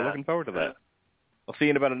 I'm looking forward to that. I'll see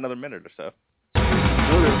you in about another minute or so.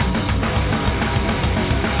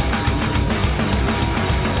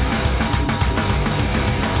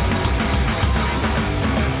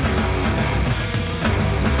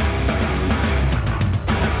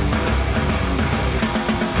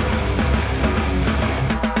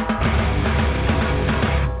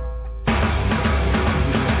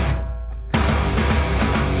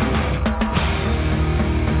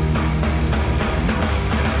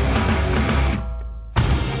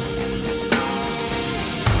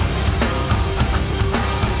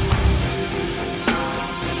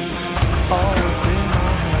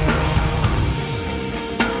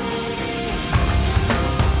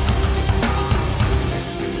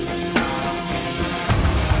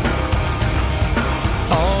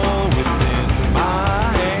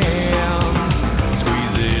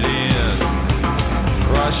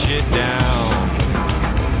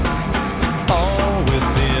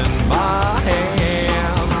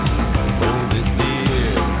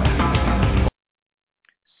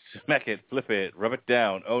 Smack it, flip it, rub it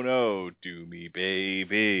down. Oh no, do me,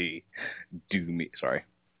 baby. Do me. Sorry.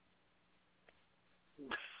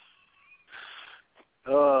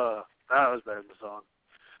 That was better than the song.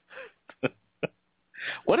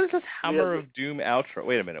 What is this Hammer of Doom outro?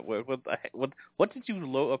 Wait a minute. What did you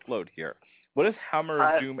upload here? What is Hammer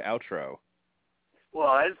of Doom outro? Well,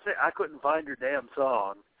 I couldn't find your damn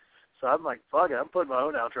song. So I'm like, fuck it, I'm putting my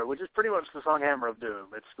own outro, which is pretty much the song Hammer of Doom.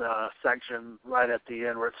 It's the section right at the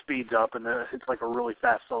end where it speeds up, and it's like a really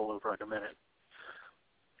fast solo for like a minute.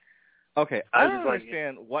 Okay, I don't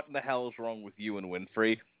understand what in the hell is wrong with you and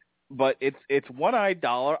Winfrey, but it's One-Eyed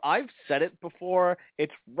Dollar. I've said it before.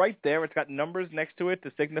 It's right there. It's got numbers next to it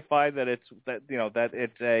to signify that it's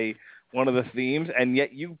one of the themes, and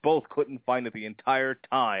yet you both couldn't find it the entire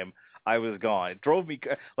time I was gone. It drove me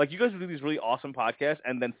like, you guys would do these really awesome podcasts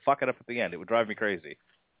and then fuck it up at the end. It would drive me crazy.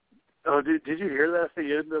 Oh, did you hear that at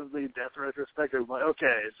the end of the Death Retrospective? I'm like,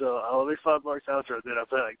 okay, so let me find Mark's outro. Then I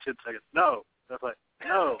play like 10 seconds. No. I was like,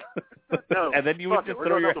 no. And then you would just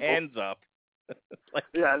throw your hands up. Like,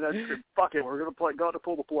 yeah, and then fuck it. We're going to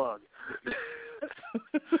pull the plug.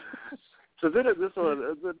 So then at this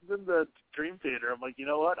one, then the Dream Theater, I'm like, you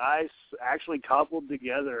know what? I actually cobbled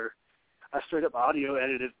together. I straight up audio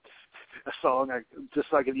edited a song just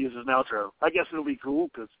so I could use as an outro. I guess it'll be cool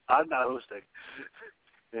because I'm not hosting.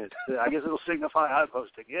 I guess it'll signify I'm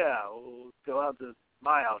hosting. Yeah, we'll go out to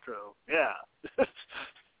my outro. Yeah.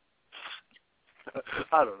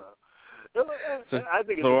 I don't know. I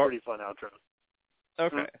think it's a pretty fun outro.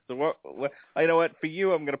 Okay, so you know what? For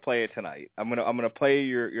you, I'm gonna play it tonight. I'm gonna play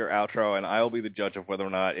your outro, and I'll be the judge of whether or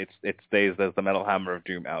not it stays as the Metal Hammer of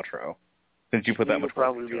Doom outro, since you put that much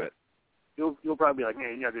work into it. You'll probably be like,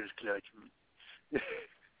 man, you're not gonna just catch me.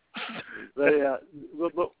 But yeah,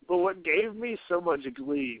 but what gave me so much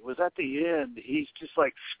glee was at the end. He's just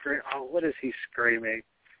like screaming. Oh, what is he screaming?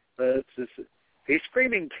 He's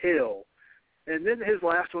screaming kill. And then his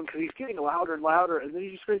last one, because he's getting louder and louder, and then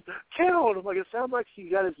he screams, kill! And I'm like, it sounds like he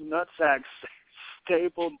got his nutsack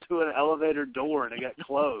stapled to an elevator door and it got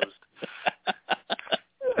closed.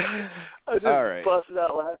 I just busted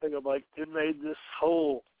out laughing. I'm like, it made this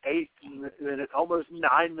whole 8-minute, almost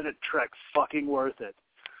 9-minute trek fucking worth it.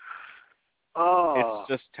 Oh. It's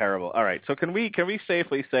just terrible. All right, so can we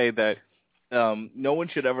safely say that no one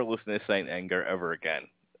should ever listen to Saint Anger ever again?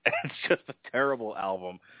 It's just a terrible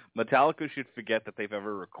album. Metallica should forget that they've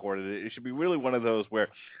ever recorded it. It should be really one of those where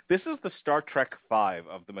this is the Star Trek V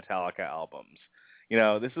of the Metallica albums. You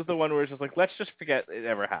know, this is the one where it's just like, let's just forget it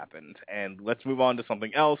ever happened, and let's move on to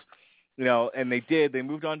something else. You know, and they did. They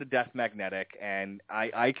moved on to Death Magnetic, and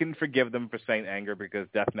I can forgive them for Saint Anger because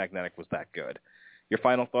Death Magnetic was that good. Your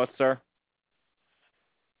final thoughts, sir?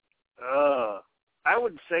 I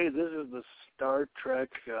would say this is the Star Trek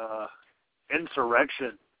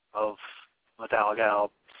Insurrection of Metallica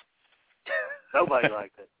albums. Nobody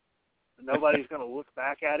liked it. Nobody's going to look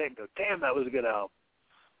back at it and go, damn, that was a good album.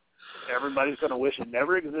 Everybody's going to wish it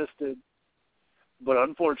never existed. But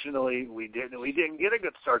unfortunately, we didn't get a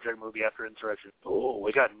good Star Trek movie after Insurrection. Oh,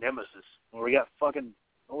 we got Nemesis. Or we got fucking,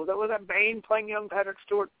 was that Bane playing young Patrick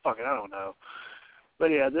Stewart? Fucking, I don't know.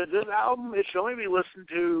 But yeah, this album, it should only be listened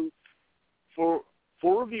to for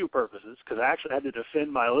review purposes, because I actually had to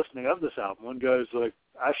defend my listening of this album. One guy's like,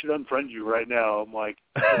 I should unfriend you right now. I'm like,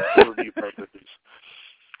 for review purposes.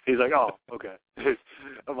 He's like, oh, okay.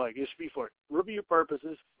 I'm like, it should be for review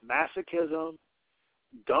purposes, masochism,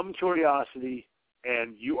 dumb curiosity,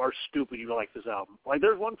 and you are stupid. You like this album. Like,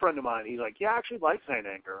 there's one friend of mine. He's like, yeah, I actually like Saint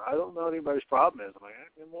Anger. I don't know what anybody's problem is. I'm like,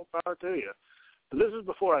 more power to you. But this is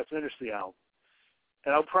before I finished the album.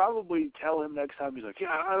 And I'll probably tell him next time. He's like,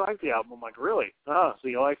 yeah, I like the album. I'm like, really? Oh, so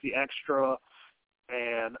you like the extra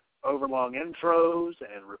and overlong intros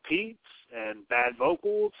and repeats and bad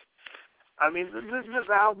vocals? I mean, this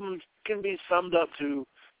album can be summed up to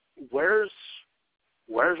where's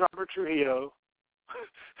Robert Trujillo?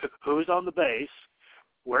 Who's on the bass?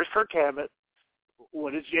 Where's Kirk Hammett?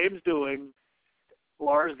 What is James doing?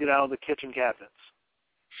 Lars, get out of the kitchen cabinets.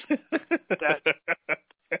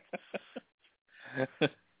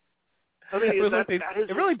 I mean,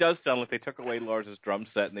 it really does sound like they took away Lars's drum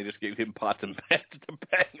set and they just gave him pots and pans to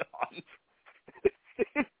bang on.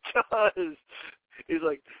 It does. He's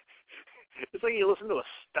like, it's like he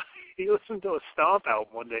listened to a Stomp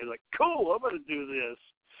album one day. He's like, cool, I'm going to do this.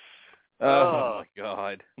 Oh my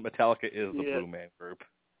God, Metallica is the Blue Man Group.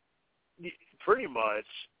 Pretty much.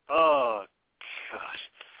 Oh gosh,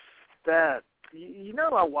 that you know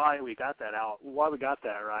why we got that out? Why we got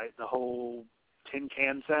that, right? The whole tin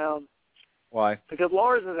can sound. Why? Because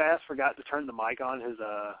Lars' ass forgot to turn the mic on his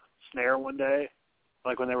snare one day,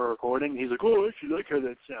 like when they were recording. He's like, oh, I actually like how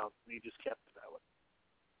that sounds. And he just kept it that way.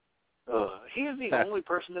 He is the only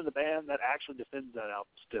person in the band that actually defends that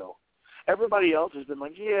album still. Everybody else has been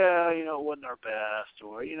like, yeah, you know, it wasn't our best,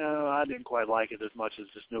 or, you know, I didn't quite like it as much as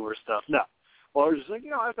this newer stuff. No. Lars is like,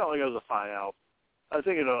 you know, I felt like it was a fine album. I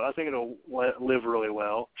think it'll live really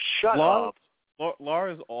well. Shut up.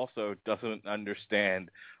 Lars also doesn't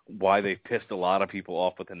understand why they pissed a lot of people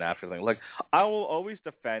off with the Napster thing. Like, I will always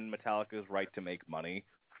defend Metallica's right to make money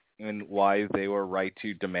and why they were right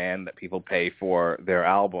to demand that people pay for their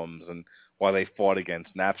albums and why they fought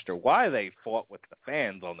against Napster. Why they fought with the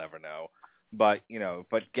fans, I'll never know. But, you know,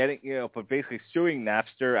 but basically suing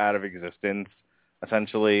Napster out of existence,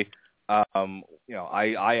 essentially, you know,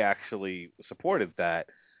 I actually supported that.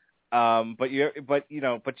 But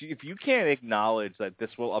if you can't acknowledge that this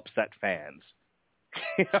will upset fans,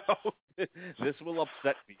 you know, this will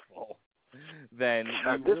upset people, then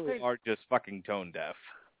you really are just fucking tone deaf.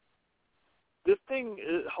 This thing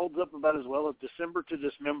holds up about as well as December to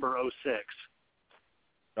Dismember 06.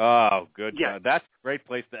 Oh, good. Yeah. That's a great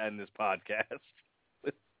place to end this podcast.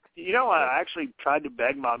 You know, I actually tried to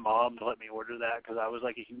beg my mom to let me order that because I was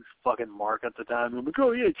like a huge fucking mark at the time. I'm like,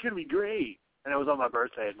 oh, yeah, it's going to be great. And it was on my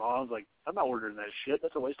birthday, and Mom was like, I'm not ordering that shit.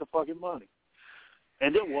 That's a waste of fucking money.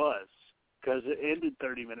 And it was, because it ended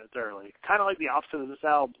 30 minutes early. Kind of like the opposite of this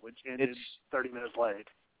album, which ended 30 minutes late.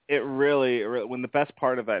 It really, when the best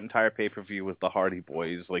part of that entire pay-per-view was the Hardy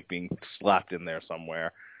Boys, like, being slapped in there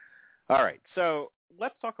somewhere. All right, so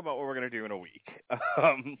let's talk about what we're going to do in a week.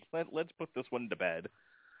 Let's put this one to bed.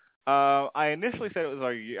 I initially said it was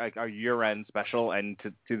our year-end special, and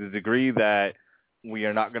to the degree that we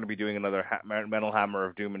are not going to be doing another Metal Hammer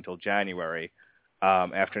of Doom until January,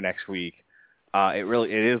 after next week.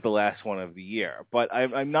 It is the last one of the year. But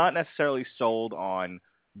I'm not necessarily sold on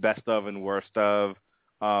best of and worst of.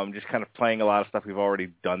 Just kind of playing a lot of stuff we've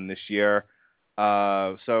already done this year.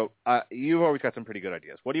 So you've always got some pretty good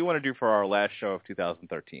ideas. What do you want to do for our last show of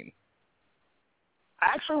 2013? I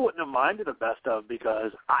actually wouldn't have minded a best of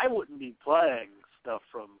because I wouldn't be playing stuff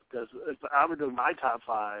because if I were doing my top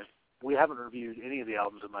 5, we haven't reviewed any of the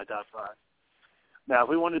albums in my top 5. Now, if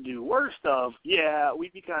we wanted to do worst of, yeah,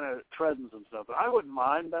 we'd be kind of treading some stuff. But I wouldn't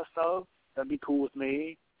mind best of. That'd be cool with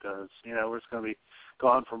me because, we're just going to be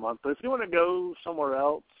gone for a month. But if you want to go somewhere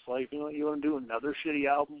else, like you want to do another shitty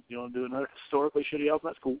album, you want to do another historically shitty album,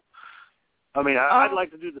 that's cool. I mean, I'd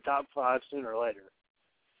like to do the top 5 sooner or later.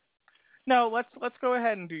 No, let's go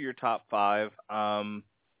ahead and do your top 5. I'll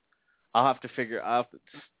have to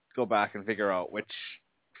go back and figure out which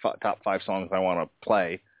top 5 songs I want to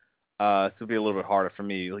play. It's gonna be a little bit harder for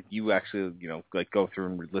me. Like you actually, go through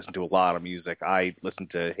and listen to a lot of music. I listen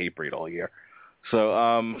to Hatebreed all year, so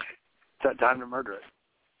it's time to murder it.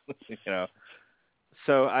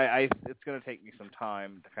 So it's gonna take me some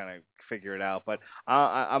time to kind of figure it out. But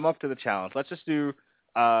I'm up to the challenge. Let's just do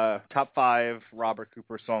top 5 Robert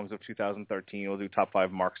Cooper songs of 2013. We'll do top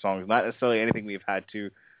 5 Mark songs. Not necessarily anything we've had to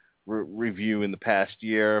review in the past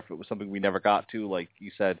year. If it was something we never got to, like you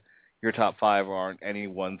said, your top 5 aren't any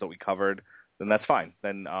ones that we covered, then that's fine.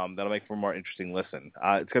 Then that'll make for a more interesting listen.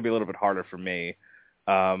 It's going to be a little bit harder for me.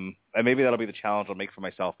 And maybe that'll be the challenge I'll make for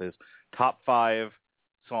myself is top 5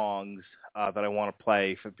 songs that I want to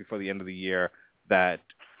play before the end of the year that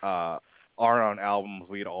aren't on albums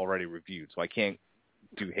we had already reviewed. So I can't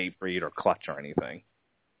do Hatebreed or Clutch or anything.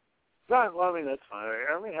 Well, I mean, that's fine.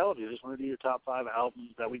 I mean, hell, if you just want to do your top 5 albums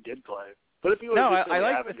that we did play. But if you No, want to I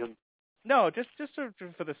like this. No, just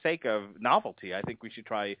for the sake of novelty, I think we should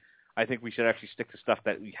try. I think we should actually stick to stuff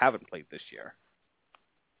that we haven't played this year.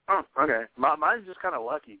 Oh, okay. Mine's just kind of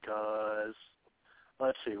lucky because,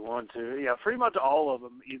 let's see, 1, 2, yeah, pretty much all of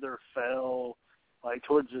them either fell like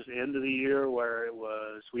towards this end of the year where it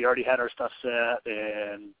was we already had our stuff set,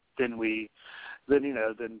 and then you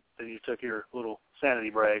took your little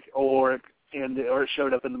sanity break, or it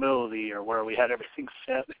showed up in the middle of the year where we had everything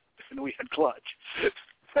set and we had Clutch.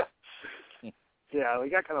 Yeah, we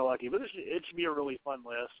got kind of lucky, but it should be a really fun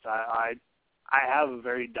list. I have a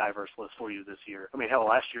very diverse list for you this year. I mean, hell,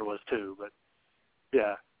 last year was too, but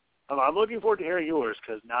yeah. I'm looking forward to hearing yours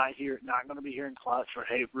because not going to be hearing Clutch or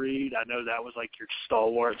Hatebreed. I know that was like your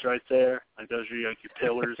stalwarts right there. Like those are like your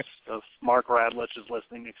pillars of Mark Radulich's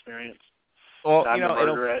listening experience. Well,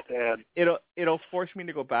 it'll force me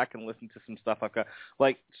to go back and listen to some stuff I've got.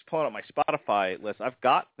 Like just pulling up my Spotify list, I've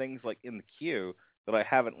got things like in the queue that I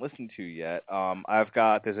haven't listened to yet.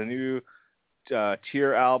 There's a new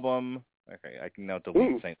Tear album. Okay, I can now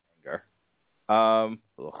delete Saint Anger.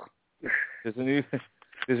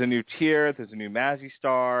 There's a new Tear. There's a new Mazzy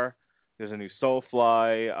Star. There's a new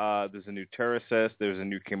Soulfly. There's a new Tyrannus. There's a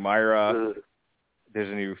new Chimera. There's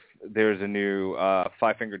a new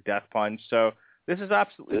Five Finger Death Punch. So this is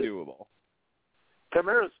absolutely doable.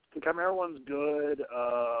 The Chimera one's good.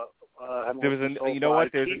 There's a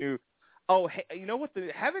new. Oh, hey, you know what?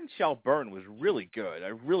 The Heaven Shall Burn was really good. I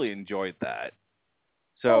really enjoyed that.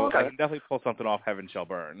 So okay. I can definitely pull something off Heaven Shall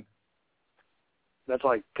Burn. That's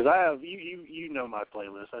like, because I have, you know my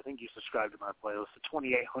playlist. I think you subscribe to my playlist, the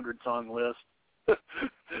 2,800 song list.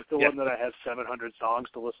 One that I have 700 songs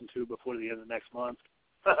to listen to before the end of next month.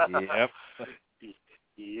 Yep.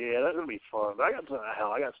 Yeah, that's going to be fun. But I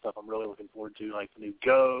got stuff I'm really looking forward to, like the new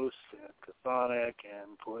Ghost and Chthonic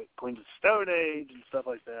and Queens of Stone Age and stuff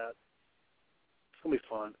like that. It's going to be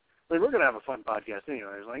fun. I mean, we're going to have a fun podcast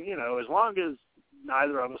anyways. Like, as long as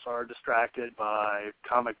neither of us are distracted by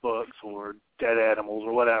comic books or dead animals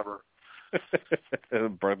or whatever.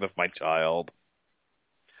 Birth of my child.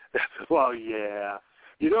 Well, yeah.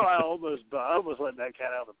 I almost let that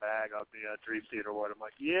cat out of the bag on the Dream Theater one. I'm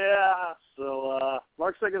like, yeah, so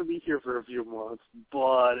Mark's not going to be here for a few months,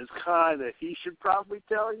 but it's kind of, he should probably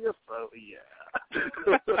tell you, so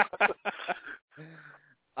yeah.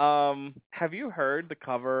 Have you heard the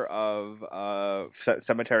cover of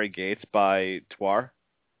Cemetery Gates by Twar?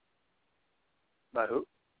 By who?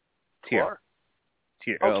 Tear.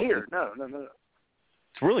 Oh, Tear. No.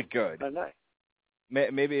 It's really good. Oh, nice.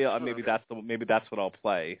 Maybe that's what I'll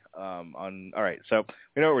play. All right, so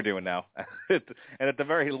we know what we're doing now, and at the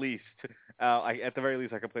very least, I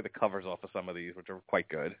can play the covers off of some of these, which are quite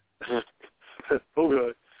good. Oh,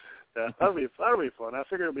 good. Yeah, that'll be fun. I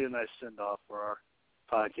figure it'll be a nice send off for our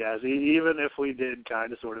podcast, even if we did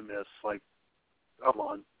kind of sort of miss like a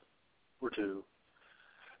month or two.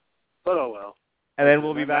 But oh well. And then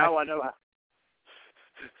we'll be back.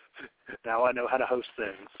 Now I know how to host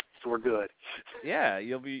things. So we're good. Yeah,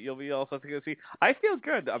 you'll be all set to go see. I feel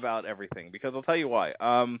good about everything because I'll tell you why.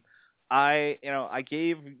 I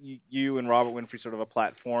gave you and Robert Winfrey sort of a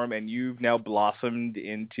platform, and you've now blossomed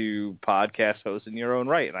into podcast host in your own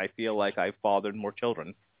right, and I feel like I've fathered more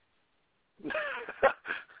children.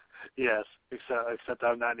 Yes, except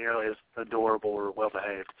I'm not nearly as adorable or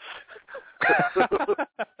well-behaved.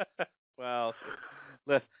 Well,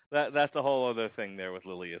 that's a whole other thing there with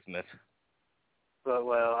Lily, isn't it? But,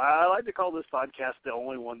 well, I like to call this podcast the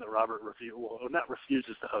only one that Robert not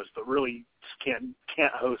refuses to host, but really just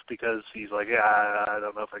can't host because he's like, yeah, I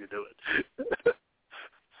don't know if I can do it.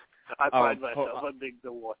 I find myself a big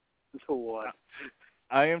the one.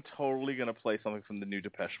 I am totally going to play something from the new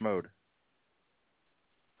Depeche Mode.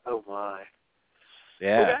 Oh, my.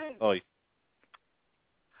 Yeah. Okay.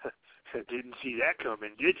 Oh, didn't see that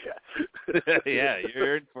coming, did you? Yeah,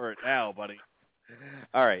 you're in for it now, buddy.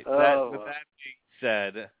 All right. With that being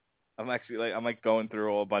said, I'm going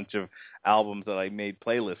through a bunch of albums that I made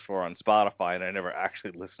playlists for on Spotify and I never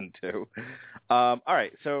actually listened to. All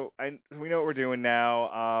right, so we know what we're doing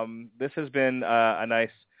now. This has been a nice.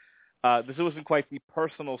 This wasn't quite the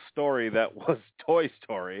personal story that was Toy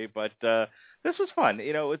Story, but this was fun.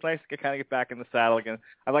 It was nice to kind of get back in the saddle again.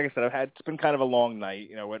 Like I said, it's been kind of a long night.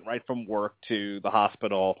 Went right from work to the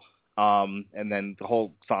hospital, and then the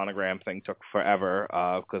whole sonogram thing took forever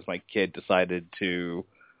because my kid decided to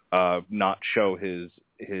not show his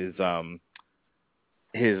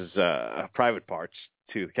private parts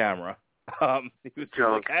to the camera. He was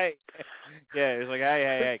like, hey, yeah, he was like,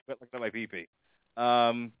 hey, quit looking at my pee-pee.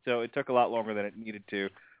 So it took a lot longer than it needed to,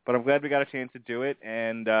 but I'm glad we got a chance to do it,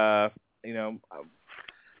 and we'll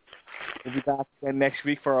be back again next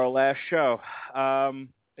week for our last show.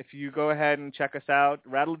 If you go ahead and check us out,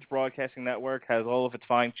 Radulich Broadcasting Network has all of its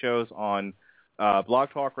fine shows on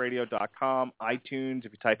blogtalkradio.com, iTunes.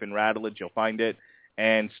 If you type in Radulich, you'll find it,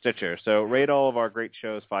 and Stitcher. So rate all of our great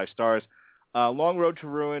shows 5 stars. Long Road to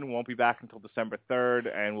Ruin won't be back until December 3rd,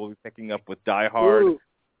 and we'll be picking up with Die Hard. Ooh,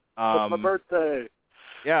 it's my birthday.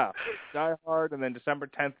 Yeah, Die Hard, and then December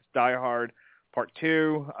 10th is Die Hard Part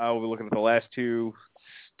 2. We'll be looking at the last 2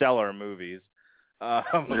 stellar movies.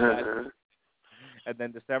 And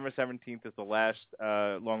then December 17th is the last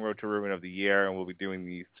Long Road to Ruin of the year, and we'll be doing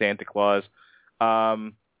the Santa Claus.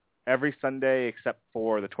 Every Sunday except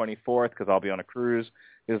for the 24th, because I'll be on a cruise,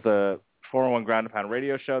 is the 401 Ground and Pound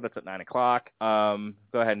radio show. That's at 9 o'clock. Go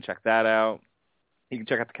ahead and check that out. You can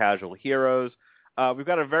check out the Casual Heroes. We've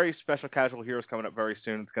got a very special Casual Heroes coming up very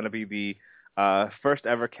soon. It's going to be the first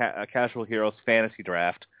ever Casual Heroes fantasy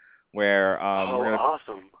draft, where we're gonna,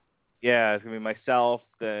 awesome! Yeah, it's going to be myself,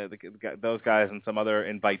 those guys, and some other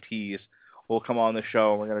invitees will come on the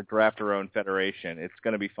show, and we're going to draft our own federation. It's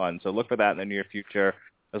going to be fun. So look for that in the near future,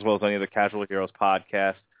 as well as any of the Casual Heroes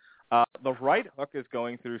podcasts. The Right Hook is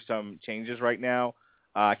going through some changes right now.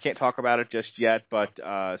 I can't talk about it just yet, but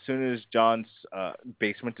as soon as John's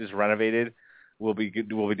basement is renovated, we'll be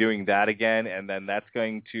doing that again, and then that's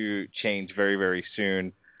going to change very, very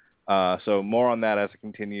soon. So more on that as it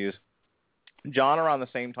continues. John around the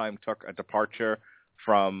same time took a departure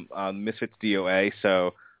from Misfits DOA,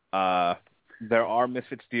 so there are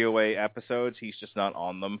Misfits DOA episodes. He's just not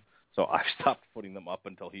on them, so I've stopped putting them up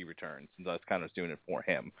until he returns, and I was kind of doing it for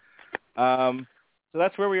him. So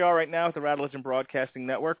that's where we are right now at the Radulich Broadcasting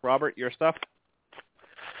Network. Robert, your stuff?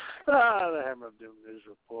 The Hammer of Doom News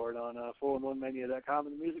Report on 411mania.com.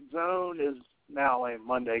 And the Music Zone is now a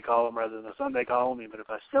Monday column rather than a Sunday column, even if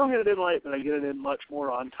I still get it in late, but I get it in much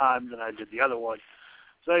more on time than I did the other one.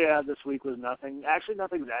 So, yeah, this week was nothing that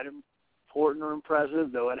important or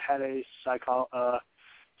impressive, though it had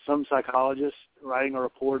some psychologist writing a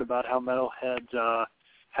report about how metalheads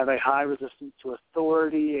have a high resistance to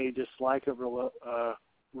authority, a dislike of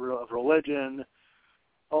religion.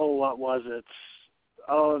 Oh, what was it?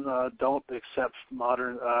 Don't accept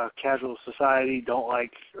modern casual society, don't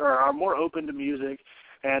like, or are more open to music,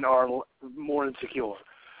 and are more insecure.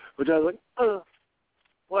 Which I was like,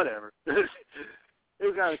 whatever. It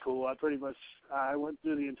was kind of cool. I went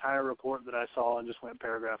through the entire report that I saw and just went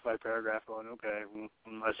paragraph by paragraph going, okay,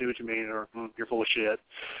 I see what you mean, or you're full of shit.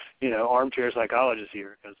 Armchair psychologist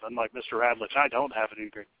here, because unlike Mr. Radulich, I don't have a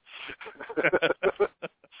degree.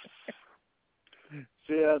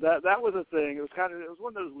 So yeah, that was a thing. It was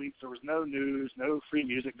one of those weeks. There was no news, no free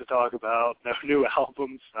music to talk about, no new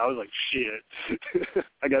albums. I was like, shit,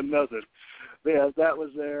 I got nothing. But yeah, that was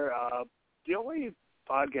there. The only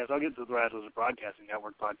podcast, I'll get to the Radulich Broadcasting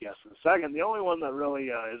Network podcast in a second. The only one that really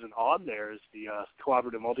isn't on there is the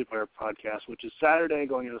Cooperative Multiplayer podcast, which is Saturday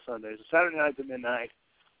going into Sunday. So Saturday night to midnight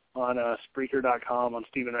on Spreaker.com, on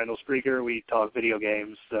Stephen Randall Spreaker. We talk video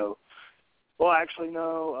games, so Well, actually,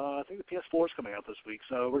 no. I think the PS4 is coming out this week,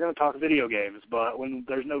 so we're going to talk video games. But when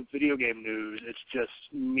there's no video game news, it's just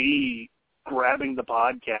me grabbing the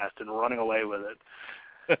podcast and running away with it.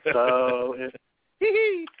 So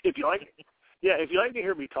if you like, if you like to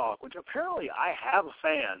hear me talk, which apparently I have a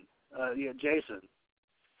fan, Jason.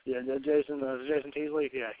 Yeah, Jason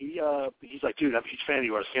Teasley. Yeah, he's like, dude, I'm a huge fan of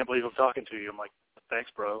yours. Can't believe I'm talking to you. I'm like,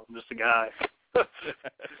 thanks, bro. I'm just a guy.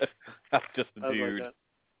 I'm just a dude. Like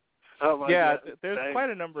oh my yeah, God. there's Thanks. quite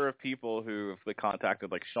a number of people who have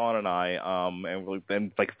contacted, like Sean and I, and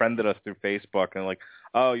like friended us through Facebook, and like,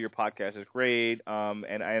 oh, your podcast is great,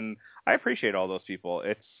 and I appreciate all those people.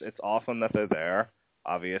 It's awesome that they're there.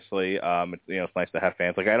 Obviously, it's nice to have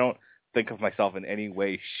fans. Like, I don't think of myself in any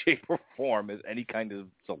way, shape, or form as any kind of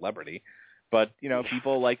celebrity, but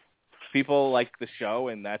people like the show,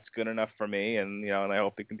 and that's good enough for me, and and I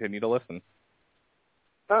hope they continue to listen.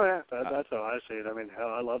 Oh yeah, that's how I see it. I mean, hell,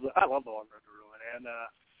 I love the Long Road to Ruin, and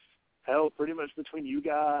hell, pretty much between you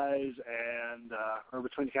guys and or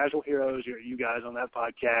between the Casual Heroes, you guys on that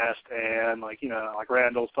podcast, and like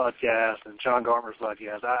Randall's podcast and Sean Garmer's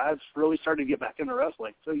podcast, I've really started to get back into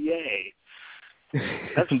wrestling. So yay,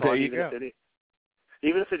 that's fun. There you even go.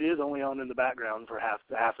 Even if it is only on in the background for half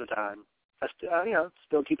the time, I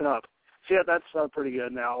still keeping up. So yeah, that's pretty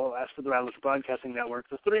good. Now, as for the Radulich Broadcasting Network,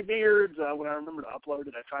 the Three Beards, when I remember to upload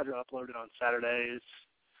it, I try to upload it on Saturdays.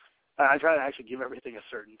 I try to actually give everything a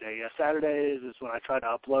certain day. Yeah, Saturdays is when I try to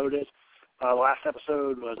upload it. The last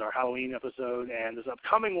episode was our Halloween episode, and this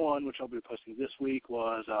upcoming one, which I'll be posting this week,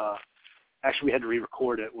 was actually we had to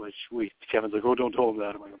re-record it, which Kevin's like, oh, don't tell him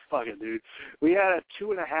that. I'm like, fuck it, dude. We had a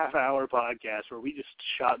 2.5-hour podcast where we just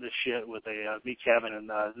shot this shit with me, Kevin, and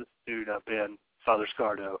this dude, Ben, Father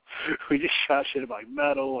Scardo. We just shot shit about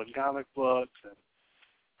metal and comic books and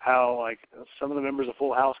how some of the members of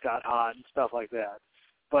Full House got hot and stuff like that.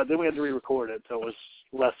 But then we had to re-record it, so it was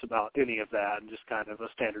less about any of that and just kind of a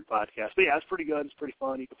standard podcast. But yeah, it's pretty good. It's pretty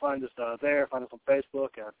fun. You can find us there. Find us on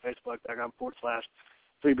Facebook at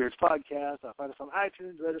facebook.com/Three Beards Podcast. Find us on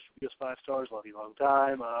iTunes. Rate us, give us 5 stars. Love you a long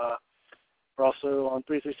time. We're also on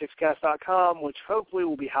 336cast.com, which hopefully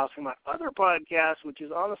will be housing my other podcast, which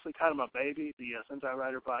is honestly kind of my baby, the Sentai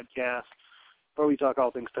Rider podcast, where we talk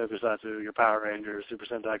all things Tokusatsu, your Power Rangers, Super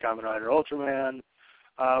Sentai, Kamen Rider, Ultraman.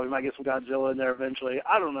 We might get some Godzilla in there eventually.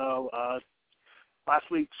 I don't know.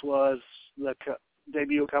 Last week's was the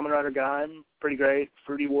debut of Kamen Rider Gaim. Pretty great.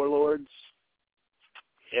 Fruity Warlords.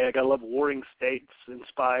 Yeah, gotta love Warring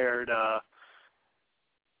States-inspired,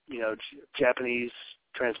 Japanese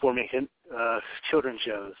transforming children's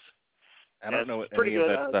shows. I don't know what any of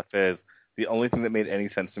that stuff is. The only thing that made any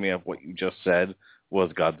sense to me of what you just said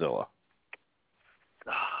was Godzilla.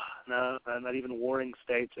 No, not even Warring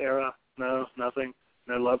States era. No, nothing.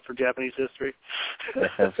 No love for Japanese history. I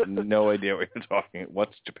have no idea what you're talking about.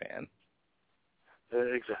 What's Japan?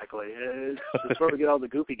 Exactly. It's where we get all the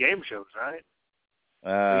goofy game shows, right?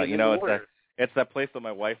 It's that place that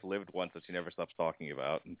my wife lived once that she never stops talking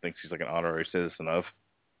about and thinks she's like an honorary citizen of.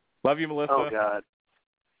 Love you, Melissa. Oh, God,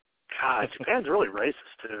 Japan's really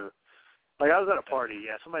racist, too. Like, I was at a party.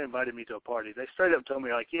 Yeah, somebody invited me to a party. They straight up told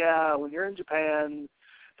me, like, yeah, when you're in Japan,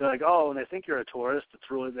 they're like, oh, when they think you're a tourist,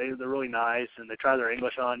 they're really nice, and they try their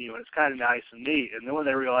English on you, and it's kind of nice and neat. And then when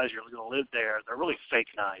they realize you're going to live there, they're really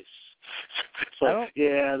fake nice. So,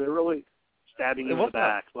 yeah, they're really stabbing you in the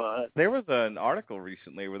back. But there was an article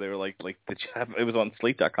recently where they were like it was on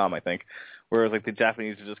Slate.com, I think, where it was like the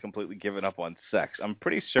Japanese are just completely given up on sex. I'm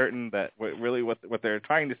pretty certain that what they're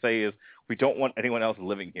trying to say is we don't want anyone else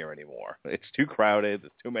living here anymore. It's too crowded.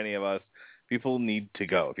 There's too many of us. People need to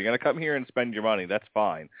go. If you're going to come here and spend your money, that's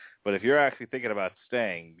fine. But if you're actually thinking about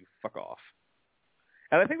staying, fuck off.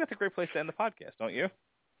 And I think that's a great place to end the podcast, don't you?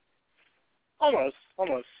 Almost.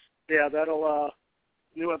 Yeah,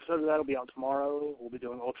 new episode of that will be out tomorrow. We'll be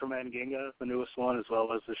doing Ultraman Ginga, the newest one, as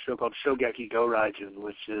well as a show called Shogeki Go Raijin,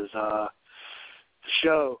 which is the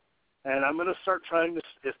show. And I'm going to start trying to,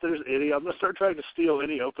 I'm going to start trying to steal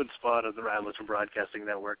any open spot of the Radulich Broadcasting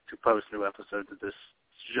Network to post new episodes of this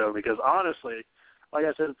show, because honestly, like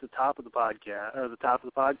I said at the top of the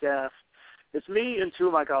podcast, it's me and 2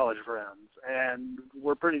 of my college friends, and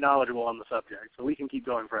we're pretty knowledgeable on the subject, so we can keep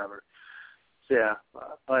going forever. So yeah,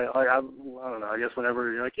 I don't know. I guess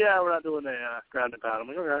whenever you're like, yeah, we're not doing a ground and pound, I'm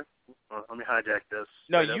like, okay, well, let me hijack this.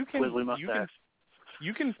 No, you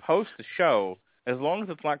can post the show as long as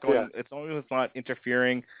it's not going. Yeah. As long as it's not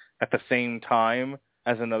interfering at the same time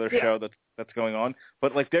as another show that's going on.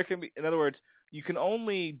 But like there can be, in other words, you can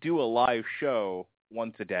only do a live show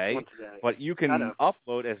once a day, but you can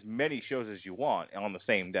upload as many shows as you want on the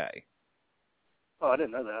same day. Oh, I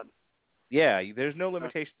didn't know that. Yeah, there's no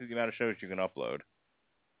limitation to the amount of shows you can upload.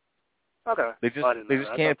 Okay. They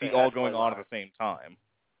just can't be all going on at the same time.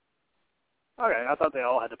 Okay, I thought they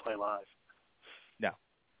all had to play live. No.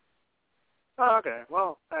 Oh, okay.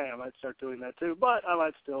 Well, hey, I might start doing that too, but I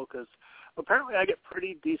might still, because apparently I get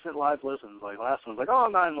pretty decent live listens. Like last one's like,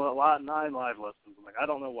 9 live listens. I'm like, I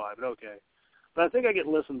don't know why, but okay. But I think I get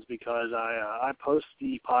listens because I post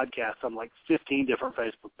the podcast on like 15 different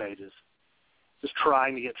Facebook pages, just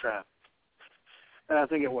trying to get traffic, and I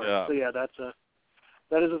think it works. Yeah. So yeah, that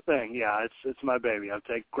is a thing. Yeah, it's my baby. I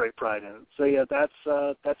take great pride in it. So yeah, that's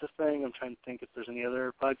a thing. I'm trying to think if there's any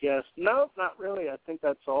other podcasts. No, not really. I think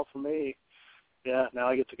that's all for me. Yeah, now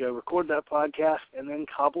I get to go record that podcast and then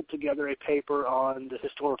cobble together a paper on the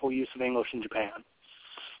historical use of English in Japan.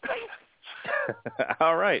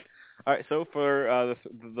 All right. So for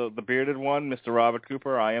the bearded one, Mr. Robert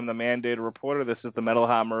Cooper, I am the mandated reporter. This is the Metal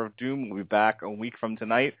Hammer of Doom. We'll be back a week from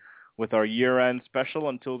tonight with our year-end special.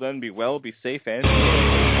 Until then, be well, be safe, and